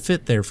 they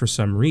fit there for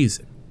some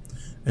reason.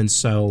 And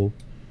so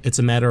it's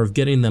a matter of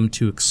getting them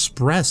to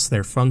express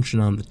their function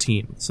on the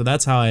team. So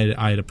that's how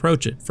I'd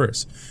approach it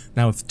first.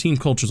 Now, if team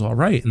culture's all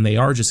right and they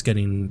are just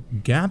getting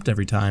gapped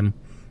every time,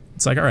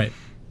 it's like, all right,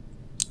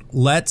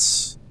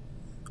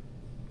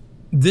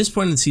 this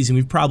point in the season,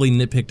 we've probably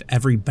nitpicked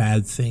every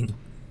bad thing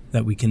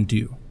that we can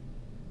do.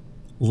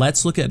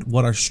 Let's look at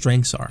what our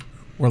strengths are.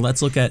 Or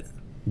let's look at,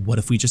 what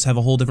if we just have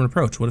a whole different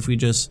approach? What if we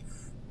just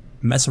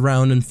mess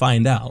around and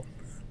find out?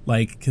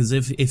 Like, because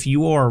if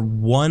you are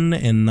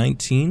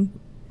 1-19,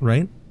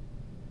 right?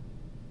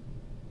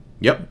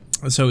 Yep.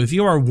 So if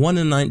you are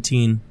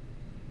 1-19,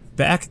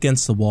 back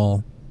against the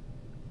wall,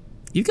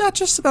 you got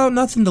just about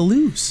nothing to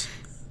lose.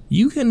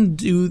 You can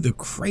do the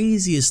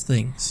craziest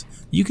things.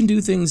 You can do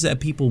things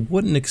that people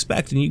wouldn't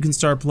expect, and you can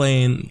start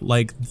playing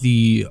like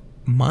the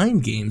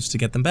mind games to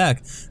get them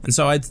back. And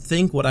so I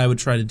think what I would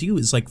try to do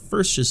is like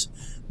first just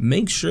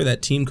make sure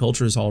that team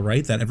culture is all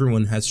right, that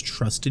everyone has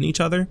trust in each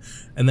other,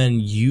 and then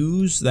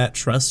use that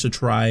trust to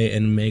try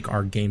and make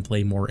our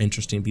gameplay more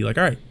interesting. Be like,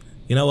 all right,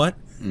 you know what?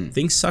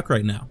 Things suck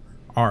right now.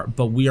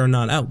 But we are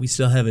not out. We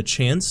still have a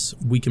chance.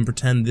 We can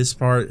pretend this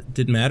part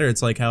didn't matter.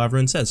 It's like how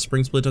everyone says,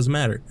 spring split doesn't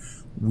matter.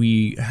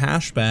 We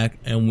hash back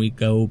and we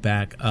go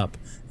back up,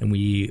 and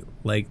we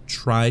like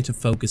try to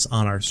focus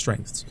on our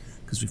strengths,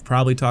 because we've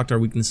probably talked our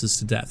weaknesses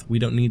to death. We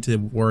don't need to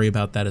worry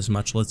about that as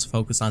much. Let's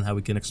focus on how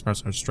we can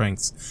express our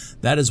strengths.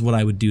 That is what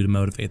I would do to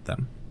motivate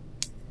them.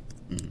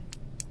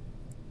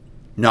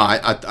 No,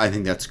 I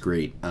think that's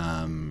great.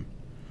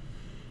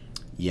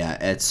 Yeah,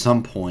 at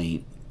some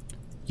point,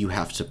 you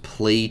have to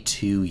play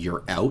to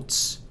your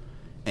outs,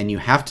 and you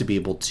have to be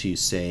able to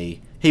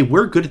say, hey,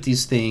 we're good at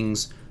these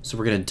things, so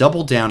we're going to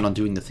double down on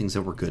doing the things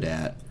that we're good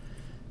at.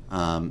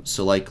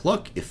 So, like,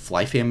 look, if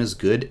FlyFam is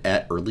good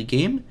at early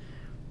game,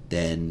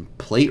 then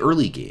play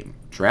early game.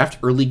 Draft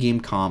early game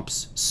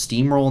comps,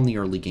 steamroll in the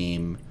early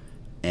game,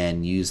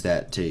 and use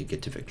that to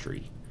get to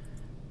victory.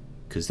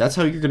 Because that's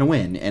how you're going to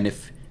win. And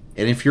if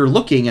you're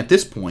looking at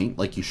this point,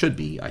 like you should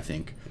be, I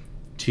think,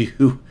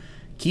 to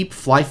keep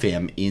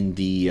FlyFam in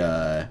the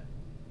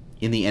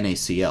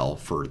NACL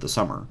for the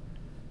summer,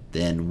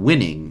 then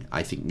winning,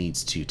 I think,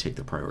 needs to take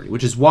the priority.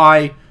 Which is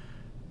why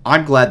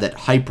I'm glad that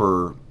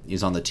Hyper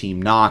is on the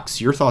team. Nox,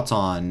 your thoughts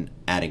on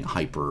adding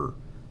Hyper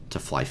to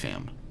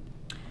FlyFam?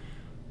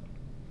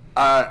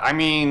 I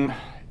mean,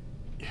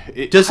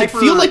 does it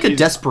feel like a is,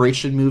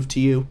 desperation move to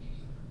you?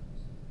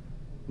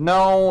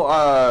 No,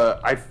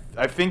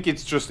 I think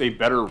it's just a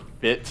better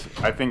fit.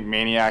 I think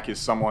Maniac is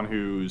someone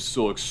who's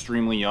still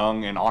extremely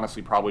young and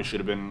honestly probably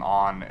should have been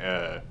on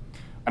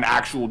an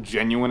actual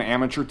genuine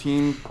amateur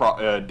team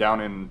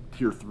down in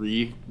Tier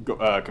 3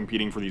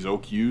 competing for these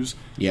OQs.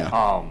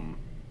 Yeah.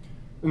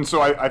 And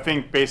so I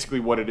think basically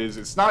what it is,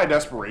 it's not a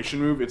desperation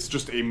move. It's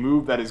just a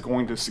move that is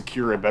going to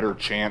secure a better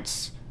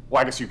chance.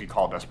 Well, I guess you could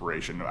call it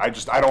desperation. I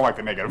don't like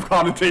the negative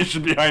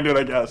connotation behind it,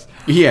 I guess.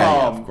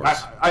 Yeah, of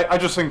course. I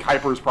just think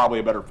Hyper is probably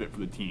a better fit for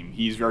the team.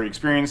 He's very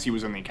experienced. He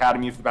was in the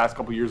academy for the past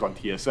couple years on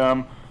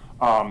TSM.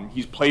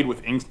 He's played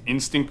with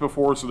Instinct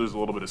before, so there's a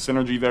little bit of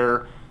synergy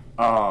there.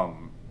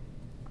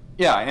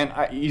 Yeah, and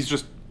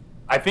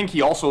I think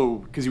he also,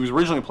 because he was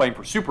originally playing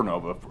for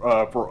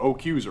Supernova for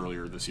OQs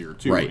earlier this year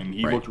too, Right, and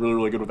he right. looked really,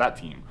 really good with that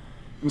team.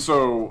 And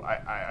so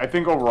I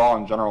think overall,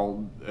 in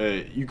general,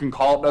 you can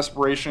call it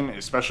desperation,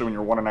 especially when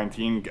you're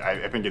 1-19.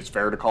 I think it's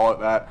fair to call it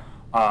that.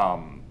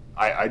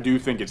 I do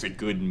think it's a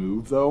good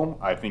move, though.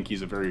 I think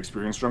he's a very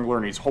experienced jungler,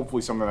 and he's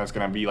hopefully something that's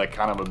going to be like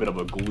kind of a bit of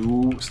a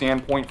glue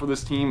standpoint for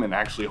this team, and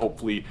actually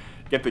hopefully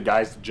get the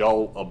guys to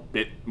gel a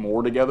bit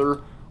more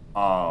together.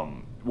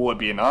 Will it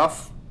be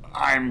enough?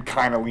 I'm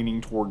kind of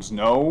leaning towards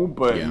no,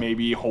 but Yeah.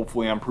 maybe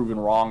hopefully I'm proven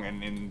wrong,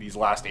 and in these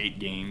last 8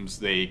 games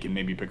they can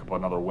maybe pick up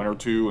another win or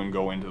two and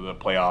go into the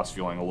playoffs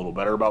feeling a little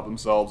better about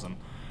themselves. And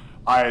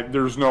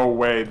there's no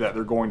way that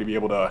they're going to be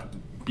able to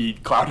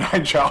beat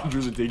Cloud9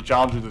 challengers and take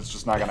challenges. It's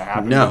just not going to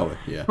happen. No,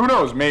 yeah. Who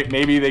knows?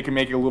 Maybe they can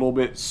make it a little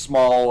bit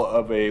small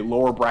of a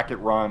lower bracket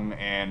run,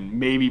 and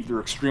maybe if they're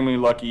extremely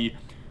lucky,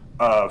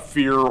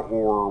 Fear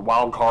or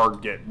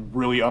Wildcard get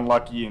really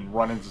unlucky and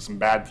run into some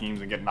bad teams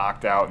and get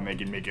knocked out, and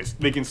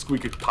they can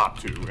squeak a top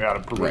 2 out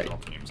of provisional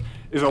teams.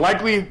 Is it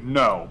likely?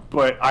 No,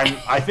 but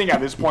I think at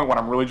this point what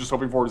I'm really just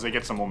hoping for is they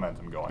get some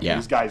momentum going. Yeah.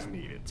 These guys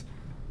need it.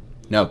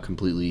 No,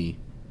 completely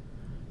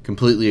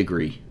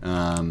agree.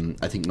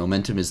 I think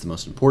momentum is the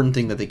most important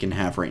thing that they can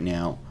have right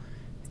now,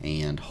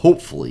 and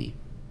hopefully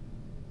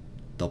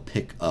they'll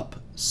pick up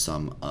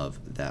some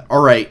of that.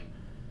 All right,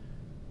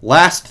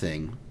 last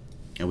thing,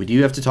 and we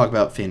do have to talk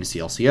about Fantasy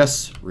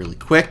LCS really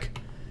quick.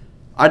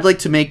 I'd like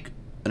to make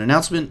an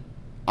announcement.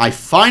 I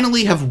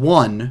finally have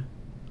won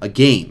a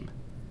game.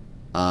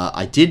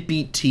 I did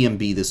beat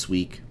TMB this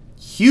week.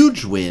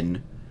 Huge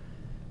win.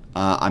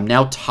 I'm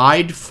now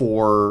tied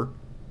for...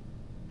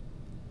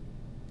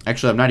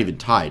 Actually, I'm not even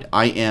tied.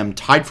 I am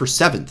tied for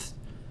 7th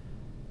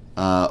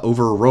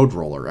over Road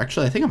Roller.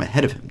 Actually, I think I'm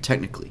ahead of him,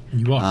 technically.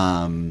 You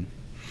are.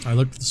 I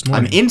looked this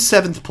morning. I'm in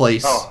 7th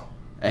place,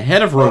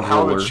 ahead of Road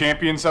How Roller. the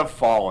champions have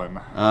fallen.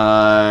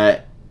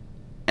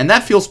 And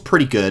that feels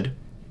pretty good.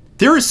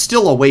 There is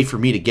still a way for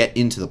me to get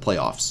into the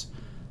playoffs.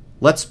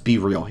 Let's be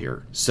real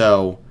here.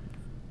 So,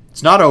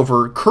 it's not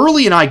over.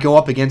 Curly and I go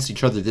up against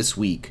each other this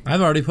week.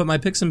 I've already put my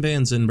picks and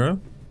bans in, bro.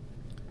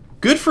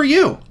 Good for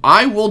you.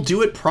 I will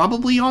do it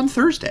probably on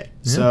Thursday.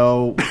 Yeah.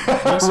 So,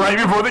 right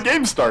before the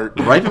game start.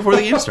 Right before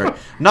the game start.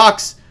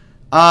 Nox,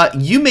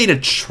 you made a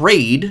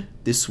trade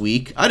this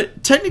week.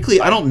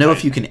 Technically, I don't know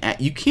if you can.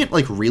 You can't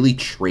like really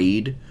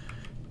trade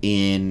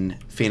in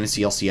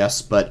Fantasy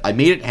LCS, but I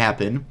made it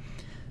happen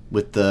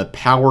with the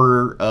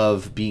power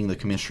of being the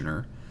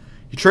commissioner.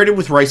 You traded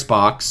with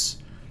Ricebox.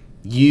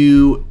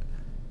 You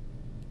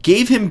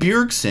gave him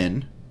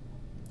Bjergsen.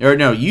 Or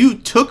no, you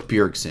took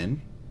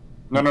Bjergsen.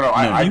 No.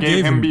 I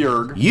gave him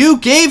Bjerg. You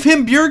gave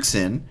him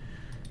Bjergsen.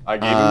 I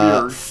gave him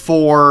Bjerg.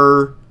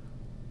 For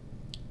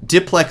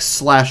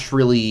Diplex /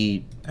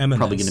 really Emenez.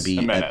 Probably going to be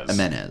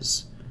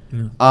Emenez.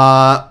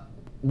 Yeah.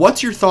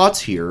 What's your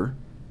thoughts here?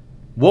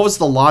 What was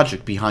the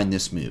logic behind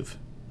this move?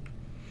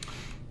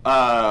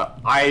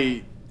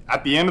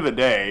 At the end of the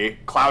day,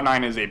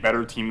 Cloud9 is a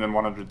better team than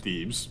 100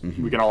 Thieves.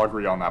 Mm-hmm. We can all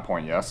agree on that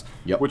point, yes?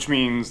 Yep. Which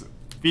means,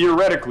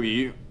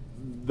 theoretically,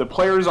 the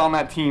players on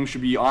that team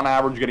should be, on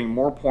average, getting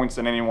more points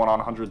than anyone on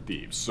 100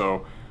 Thieves.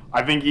 So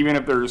I think even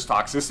if there's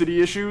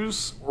toxicity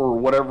issues or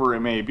whatever it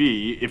may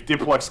be, if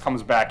Diplex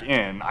comes back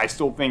in, I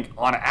still think,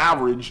 on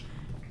average,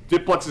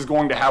 Diplex is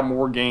going to have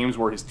more games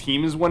where his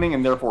team is winning,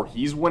 and therefore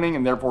he's winning,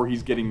 and therefore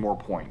he's getting more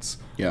points.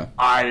 Yeah.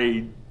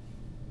 On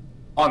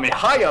the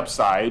high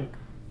upside,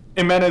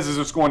 Emenez is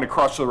just going to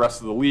crush the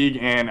rest of the league,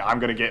 and I'm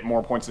going to get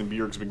more points than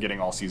Bjerg's been getting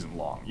all season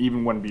long,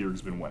 even when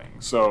Bjerg's been winning.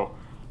 So,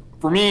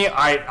 for me,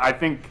 I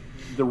think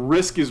the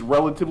risk is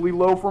relatively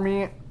low for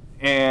me,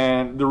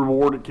 and the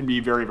reward can be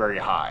very, very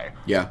high.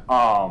 Yeah.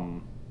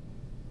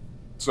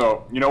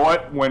 So, you know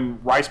what? When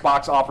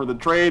Ricebox offered the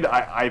trade,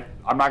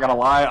 I'm not going to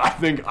lie, I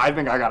think I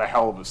got a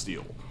hell of a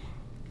steal.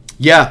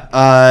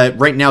 Yeah.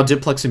 Right now,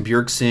 Diplex and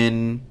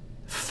Bjergsen,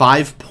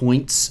 5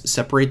 points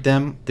separate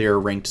them. They're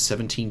ranked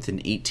 17th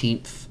and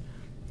 18th.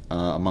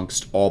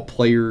 Amongst all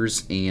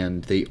players,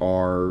 and they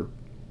are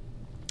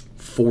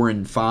 4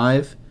 and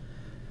 5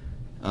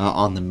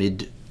 on the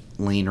mid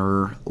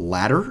laner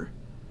ladder.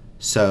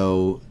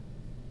 So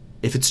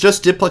if it's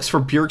just Diplex for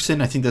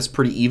Bjergsen, I think that's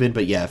pretty even.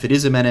 But yeah, if it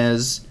is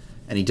Emenez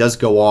and he does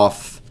go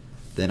off,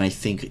 then I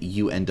think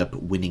you end up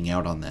winning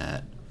out on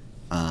that.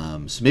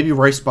 So maybe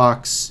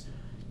Ricebox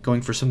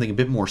going for something a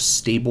bit more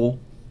stable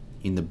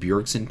in the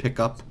Bjergsen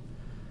pickup.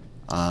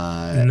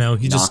 No,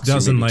 he just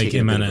doesn't like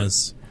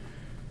Emenez.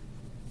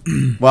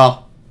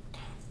 Well,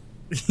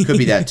 could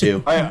be that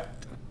too.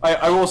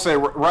 I will say,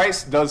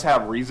 Rice does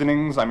have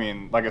reasonings. I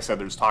mean, like I said,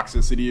 there's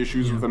toxicity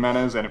issues with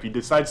Emenez, and if he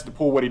decides to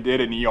pull what he did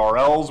in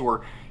ERLs,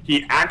 where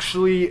he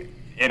actually,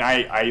 and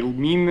I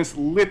mean this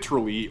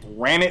literally,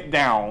 ran it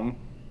down,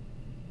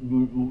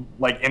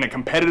 like in a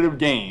competitive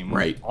game,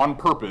 right, on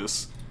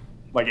purpose.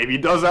 Like, if he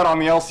does that on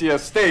the LCS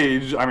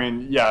stage, I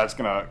mean, yeah, it's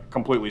going to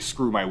completely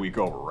screw my week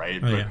over,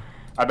 right? But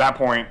at that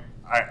point,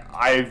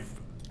 I've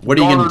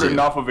garnered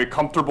enough of a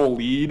comfortable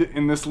lead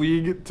in this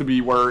league to be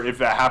where if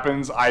that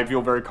happens, I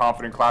feel very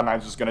confident Cloud9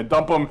 is just going to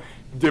dump him.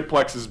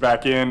 Diplex is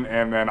back in,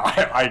 and then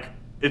I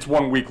it's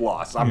 1 week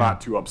loss. I'm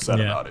not too upset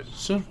about it.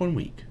 Just 1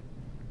 week.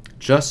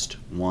 Just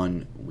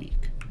 1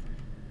 week.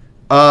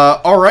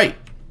 All right.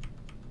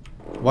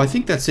 Well, I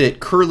think that's it.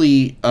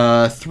 Curly,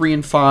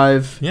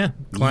 3-5. Yeah,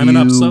 climbing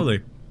up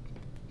slowly.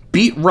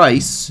 Beat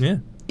Rice. Yeah.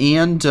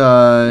 And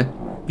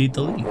Beat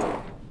the league.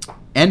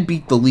 And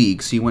beat the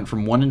league. So you went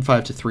from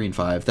 1-5 to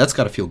 3-5. That's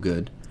got to feel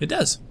good. It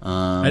does.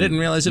 I didn't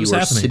realize it was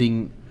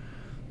happening.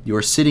 You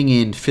are sitting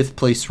in 5th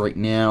place right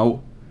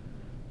now.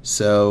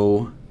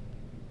 So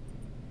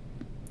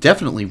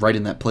definitely right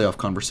in that playoff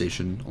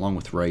conversation along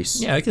with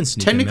Rice. Yeah, I can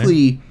sneak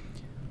Technically, in there.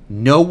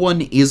 No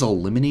one is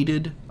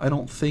eliminated, I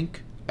don't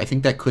think. I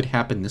think that could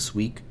happen this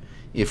week.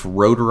 If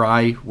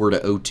Rotary were to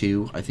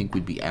 0-2, I think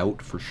we'd be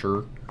out for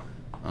sure.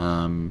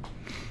 I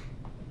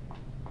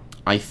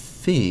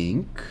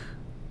think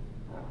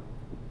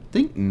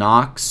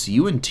Knox,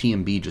 you and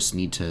TMB just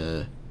need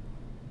to...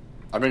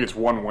 I think it's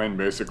 1 win,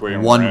 basically.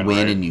 And one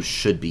win, and you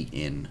should be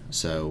in.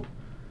 So,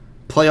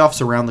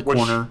 playoffs around the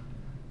corner.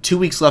 2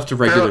 weeks left of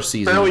regular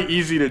season. Fairly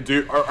easy to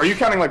do. Are you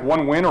counting like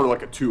 1 win or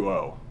like a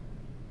 2-0?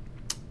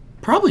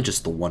 Probably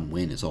just the 1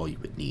 win is all you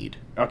would need.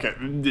 Okay,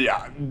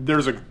 yeah.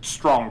 There's a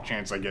strong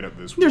chance I get it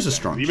this week. There's a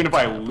strong Even chance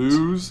if I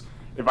lose,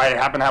 if I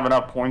happen to have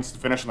enough points to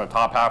finish in the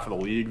top half of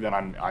the league, then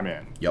I'm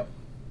in. Yep.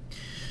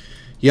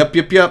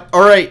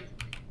 All right.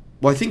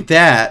 Well, I think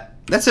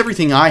that's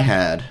everything I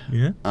had.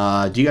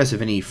 Yeah. Do you guys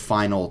have any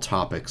final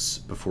topics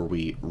before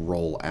we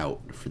roll out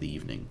for the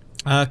evening?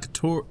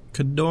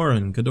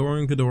 Kadoran.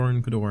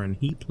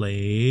 He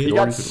played. He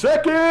got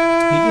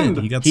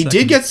second. He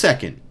did get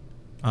second.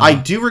 I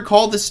do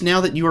recall this now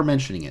that you are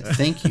mentioning it.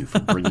 Thank you for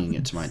bringing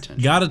it to my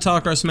attention. Gotta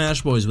talk our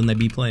Smash Boys when they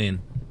be playing.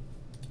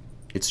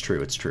 It's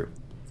true.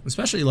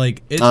 Especially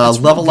like it's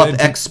Level Up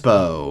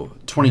Expo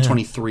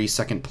 2023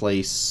 second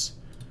place.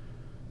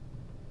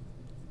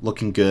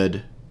 Looking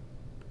good.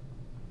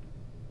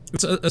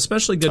 It's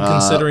especially good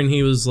considering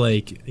he was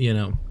like,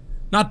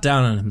 not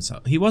down on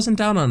himself. He wasn't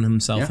down on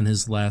himself in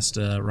his last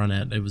run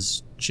at, it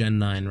was Gen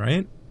 9,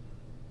 right?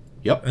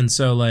 Yep. And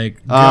so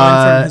like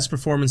going from his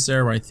performance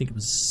there where I think it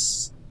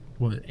was,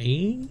 what,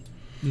 8th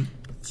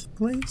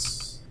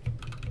place?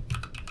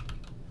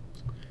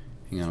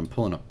 Hang on, I'm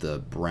pulling up the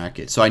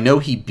bracket. So I know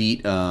he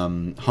beat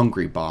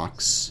Hungry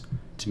Box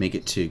to make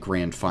it to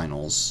grand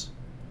finals.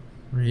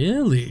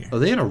 Really? Oh,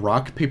 they had a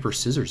rock, paper,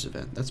 scissors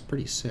event. That's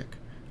pretty sick.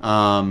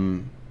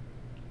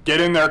 Get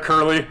in there,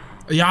 Curly.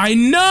 Yeah, I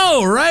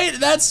know, right?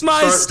 That's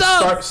my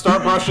stuff.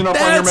 Start brushing up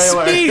on your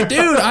melee. That's me,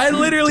 dude. I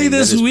literally Dang,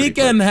 this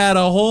weekend had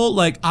a whole,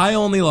 I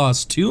only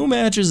lost 2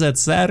 matches at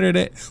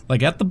Saturday.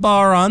 At the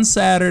bar on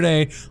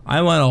Saturday.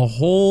 I went a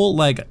whole,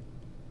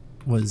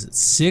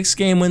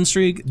 6-game win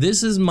streak.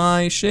 This is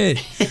my shit.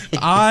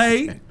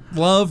 I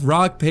love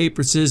rock,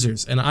 paper,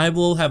 scissors, and I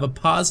will have a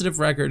positive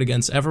record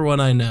against everyone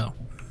I know.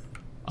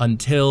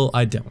 Until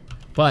I don't.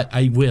 But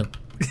I will.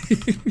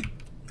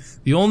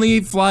 The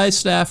only fly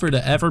staffer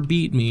to ever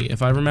beat me,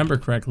 if I remember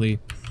correctly,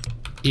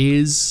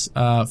 is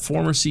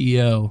former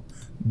CEO,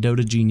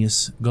 Dota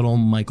Genius, good old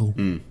Michael.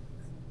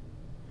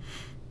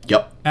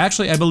 Yep.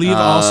 Actually, I believe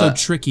also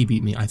Tricky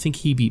beat me. I think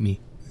he beat me.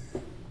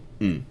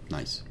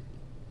 Nice.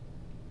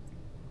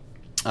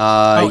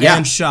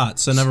 And Shot,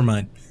 so never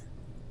mind.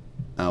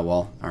 Oh,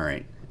 well, all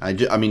right.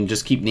 I mean,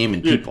 just keep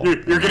naming people.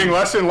 You're getting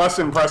less and less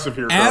impressive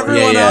here.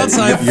 Everyone else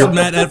I've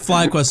met at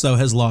FlyQuest, though,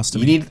 has lost to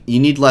me.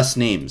 You need less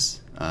names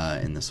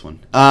in this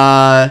one.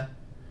 Yeah,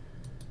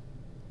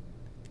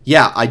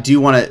 I do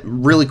want to...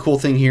 Really cool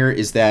thing here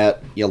is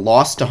that you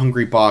lost to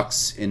Hungry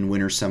Box in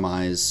winter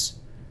semis.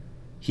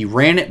 He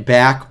ran it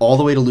back all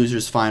the way to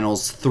losers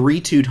finals,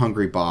 3-2'd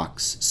Hungry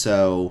Box.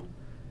 So,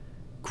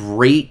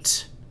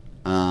 great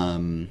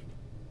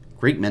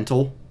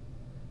mental.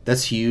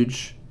 That's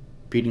huge.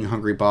 Beating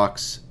Hungry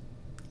Box.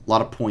 A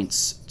lot of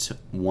points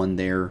won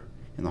there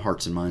in the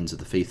hearts and minds of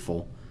the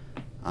faithful.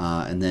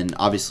 And then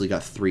obviously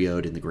got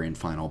 3-0'd in the grand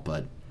final,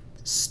 but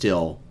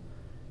still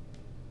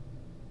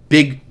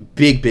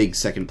big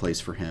second place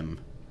for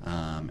him.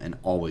 And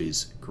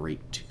always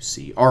great to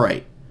see. All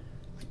right.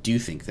 I do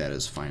think that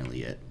is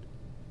finally it.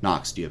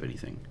 Knox, do you have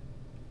anything?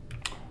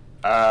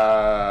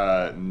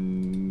 No.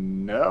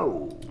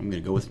 I'm going to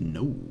go with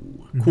no.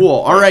 Cool.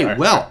 All right.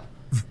 Well,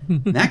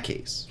 in that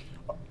case.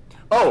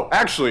 Oh,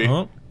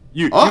 actually,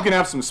 you can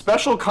have some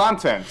special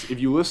content if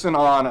you listen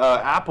on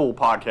Apple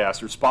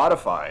Podcasts or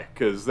Spotify,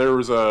 because there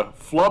was a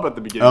flub at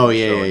the beginning of the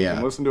show. You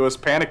can listen to us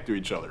panic to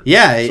each other.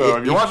 Yeah. So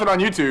if you watch it on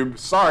YouTube,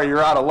 sorry,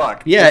 you're out of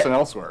luck. Yeah. Listen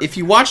elsewhere. If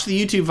you watch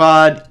the YouTube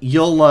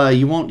VOD,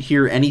 you won't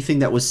hear anything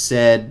that was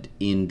said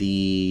in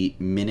the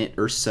minute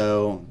or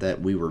so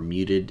that we were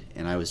muted,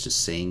 and I was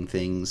just saying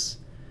things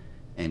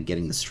and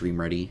getting the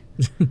stream ready.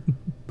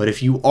 But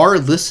if you are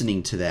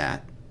listening to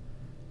that,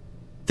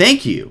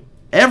 thank you,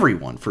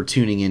 everyone, for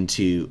tuning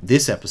into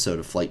this episode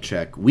of Flight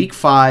Check. Week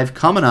 5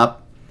 coming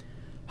up.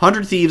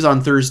 100 Thieves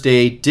on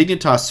Thursday,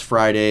 Dignitas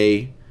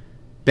Friday,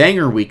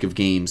 banger week of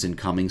games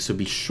incoming, so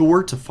be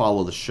sure to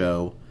follow the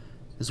show,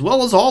 as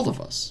well as all of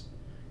us,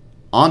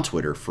 on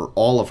Twitter for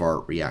all of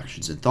our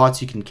reactions and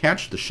thoughts. You can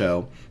catch the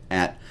show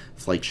at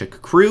Flight Check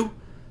Crew,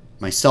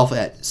 myself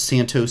at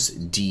Santos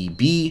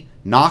DB,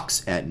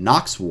 Knox at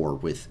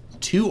Knoxwar with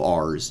 2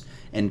 R's,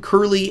 and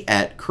Curly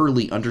at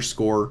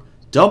Curly_QQ_.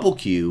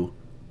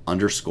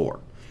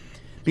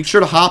 Make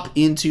sure to hop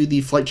into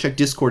the Flight Check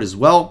Discord as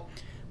well,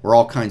 where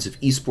all kinds of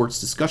esports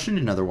discussion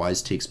and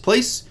otherwise takes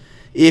place.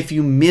 If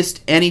you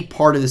missed any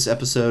part of this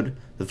episode,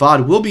 the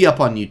VOD will be up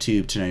on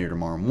YouTube tonight or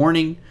tomorrow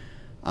morning,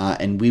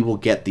 and we will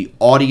get the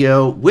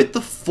audio with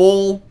the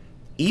full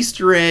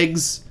Easter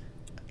eggs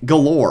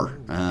galore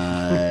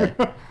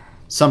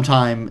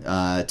sometime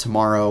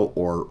tomorrow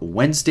or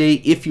Wednesday.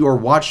 If you are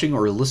watching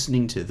or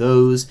listening to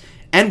those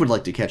and would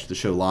like to catch the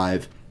show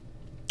live,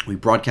 we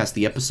broadcast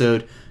the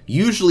episode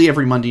usually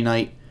every Monday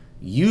night,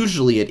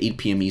 usually at 8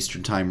 p.m.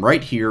 Eastern Time,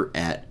 right here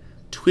at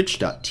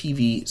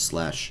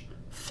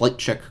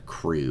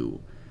twitch.tv/FlightCheckCrew.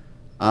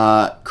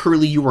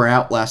 Curly, you were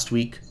out last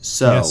week,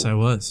 so yes, I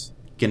was.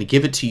 Gonna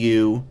give it to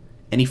you.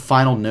 Any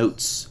final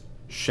notes,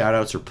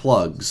 shout-outs, or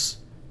plugs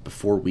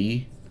before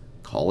we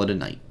call it a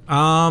night?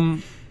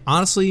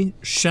 Honestly,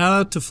 shout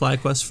out to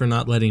FlyQuest for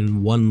not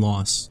letting one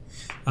loss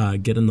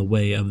get in the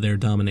way of their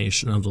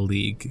domination of the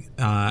league.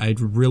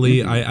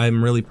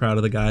 I'm really proud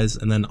of the guys.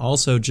 And then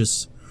also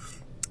just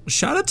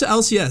shout out to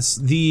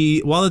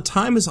LCS. While the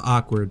time is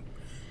awkward,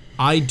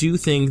 I do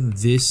think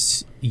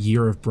this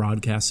year of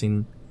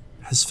broadcasting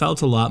has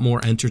felt a lot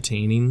more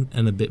entertaining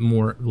and a bit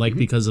more like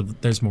because of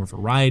there's more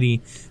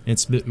variety and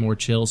it's a bit more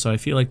chill. So I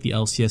feel like the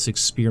LCS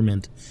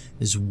experiment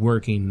is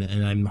working,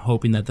 and I'm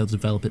hoping that they'll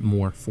develop it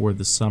more for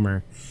the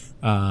summer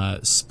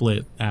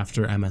split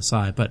after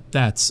MSI, but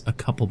that's a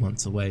couple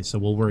months away, so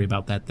we'll worry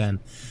about that then.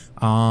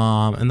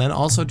 And then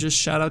also just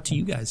shout out to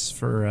you guys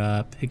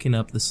for picking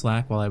up the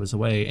slack while I was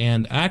away.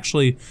 And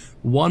actually,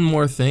 one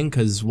more thing,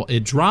 because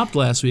it dropped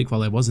last week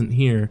while I wasn't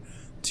here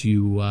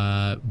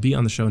to be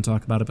on the show and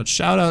talk about it, but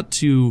shout out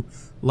to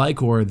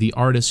Lycor, the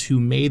artist who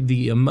made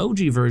the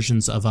emoji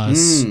versions of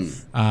us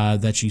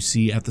that you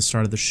see at the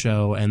start of the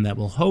show, and that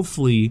will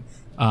hopefully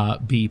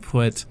be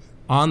put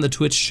on the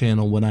Twitch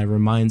channel when I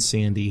remind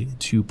Sandy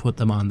to put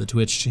them on the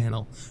Twitch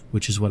channel,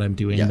 which is what I'm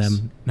doing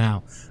them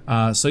now.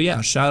 So yeah,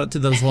 shout out to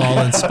those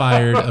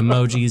LOL-inspired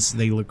emojis.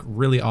 They look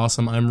really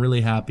awesome. I'm really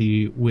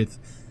happy with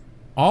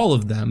all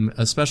of them,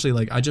 especially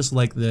like I just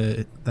like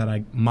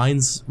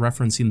mine's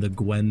referencing the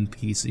Gwen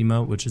Peace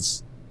emote, which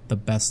is the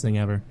best thing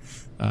ever.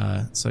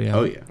 So yeah.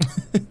 Oh yeah.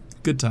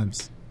 Good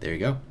times. There you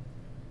go.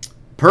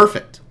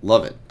 Perfect.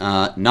 Love it.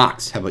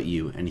 Knox, how about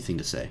you? Anything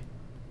to say?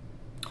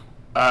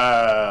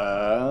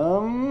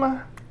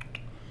 I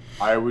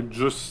would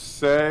just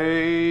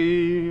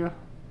say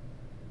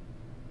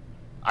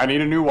I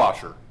need a new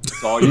washer.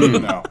 That's all you need to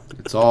know.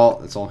 That's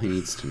all he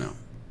needs to know.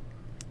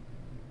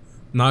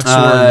 Knox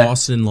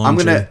lost in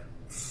laundry.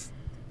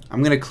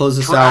 I'm gonna close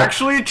this out.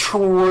 Actually,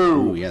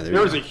 true. Ooh, yeah,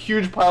 There's a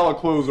huge pile of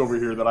clothes over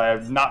here that I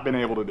have not been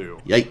able to do.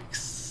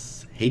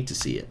 Yikes! Hate to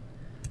see it.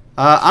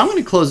 I'm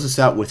gonna close this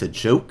out with a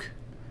joke.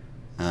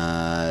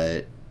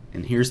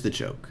 And here's the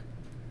joke.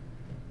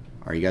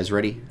 Are you guys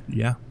ready?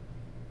 Yeah.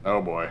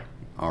 Oh boy.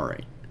 All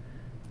right.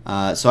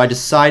 So I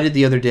decided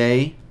the other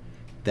day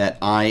that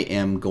I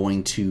am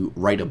going to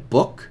write a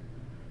book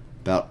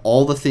about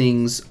all the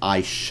things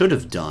I should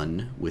have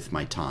done with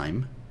my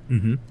time,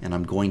 and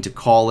I'm going to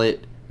call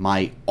it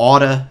my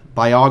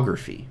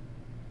autobiography.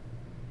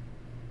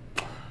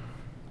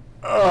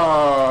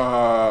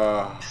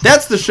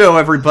 That's the show,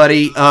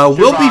 everybody.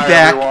 We'll be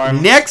back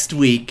next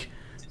week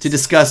to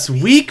discuss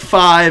Week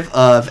 5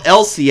 of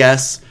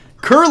LCS.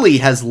 Curly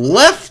has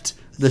left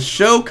the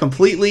show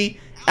completely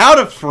out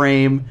of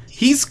frame.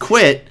 He's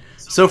quit.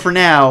 So for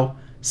now,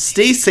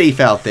 stay safe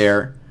out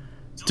there.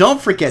 Don't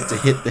forget to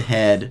hit the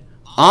head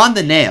on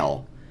the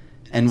nail.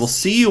 And we'll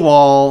see you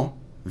all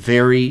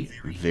very,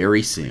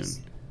 very soon.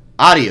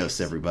 Adios,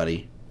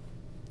 everybody.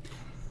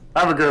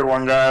 Have a good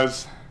one,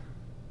 guys.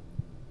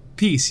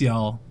 Peace,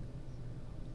 y'all.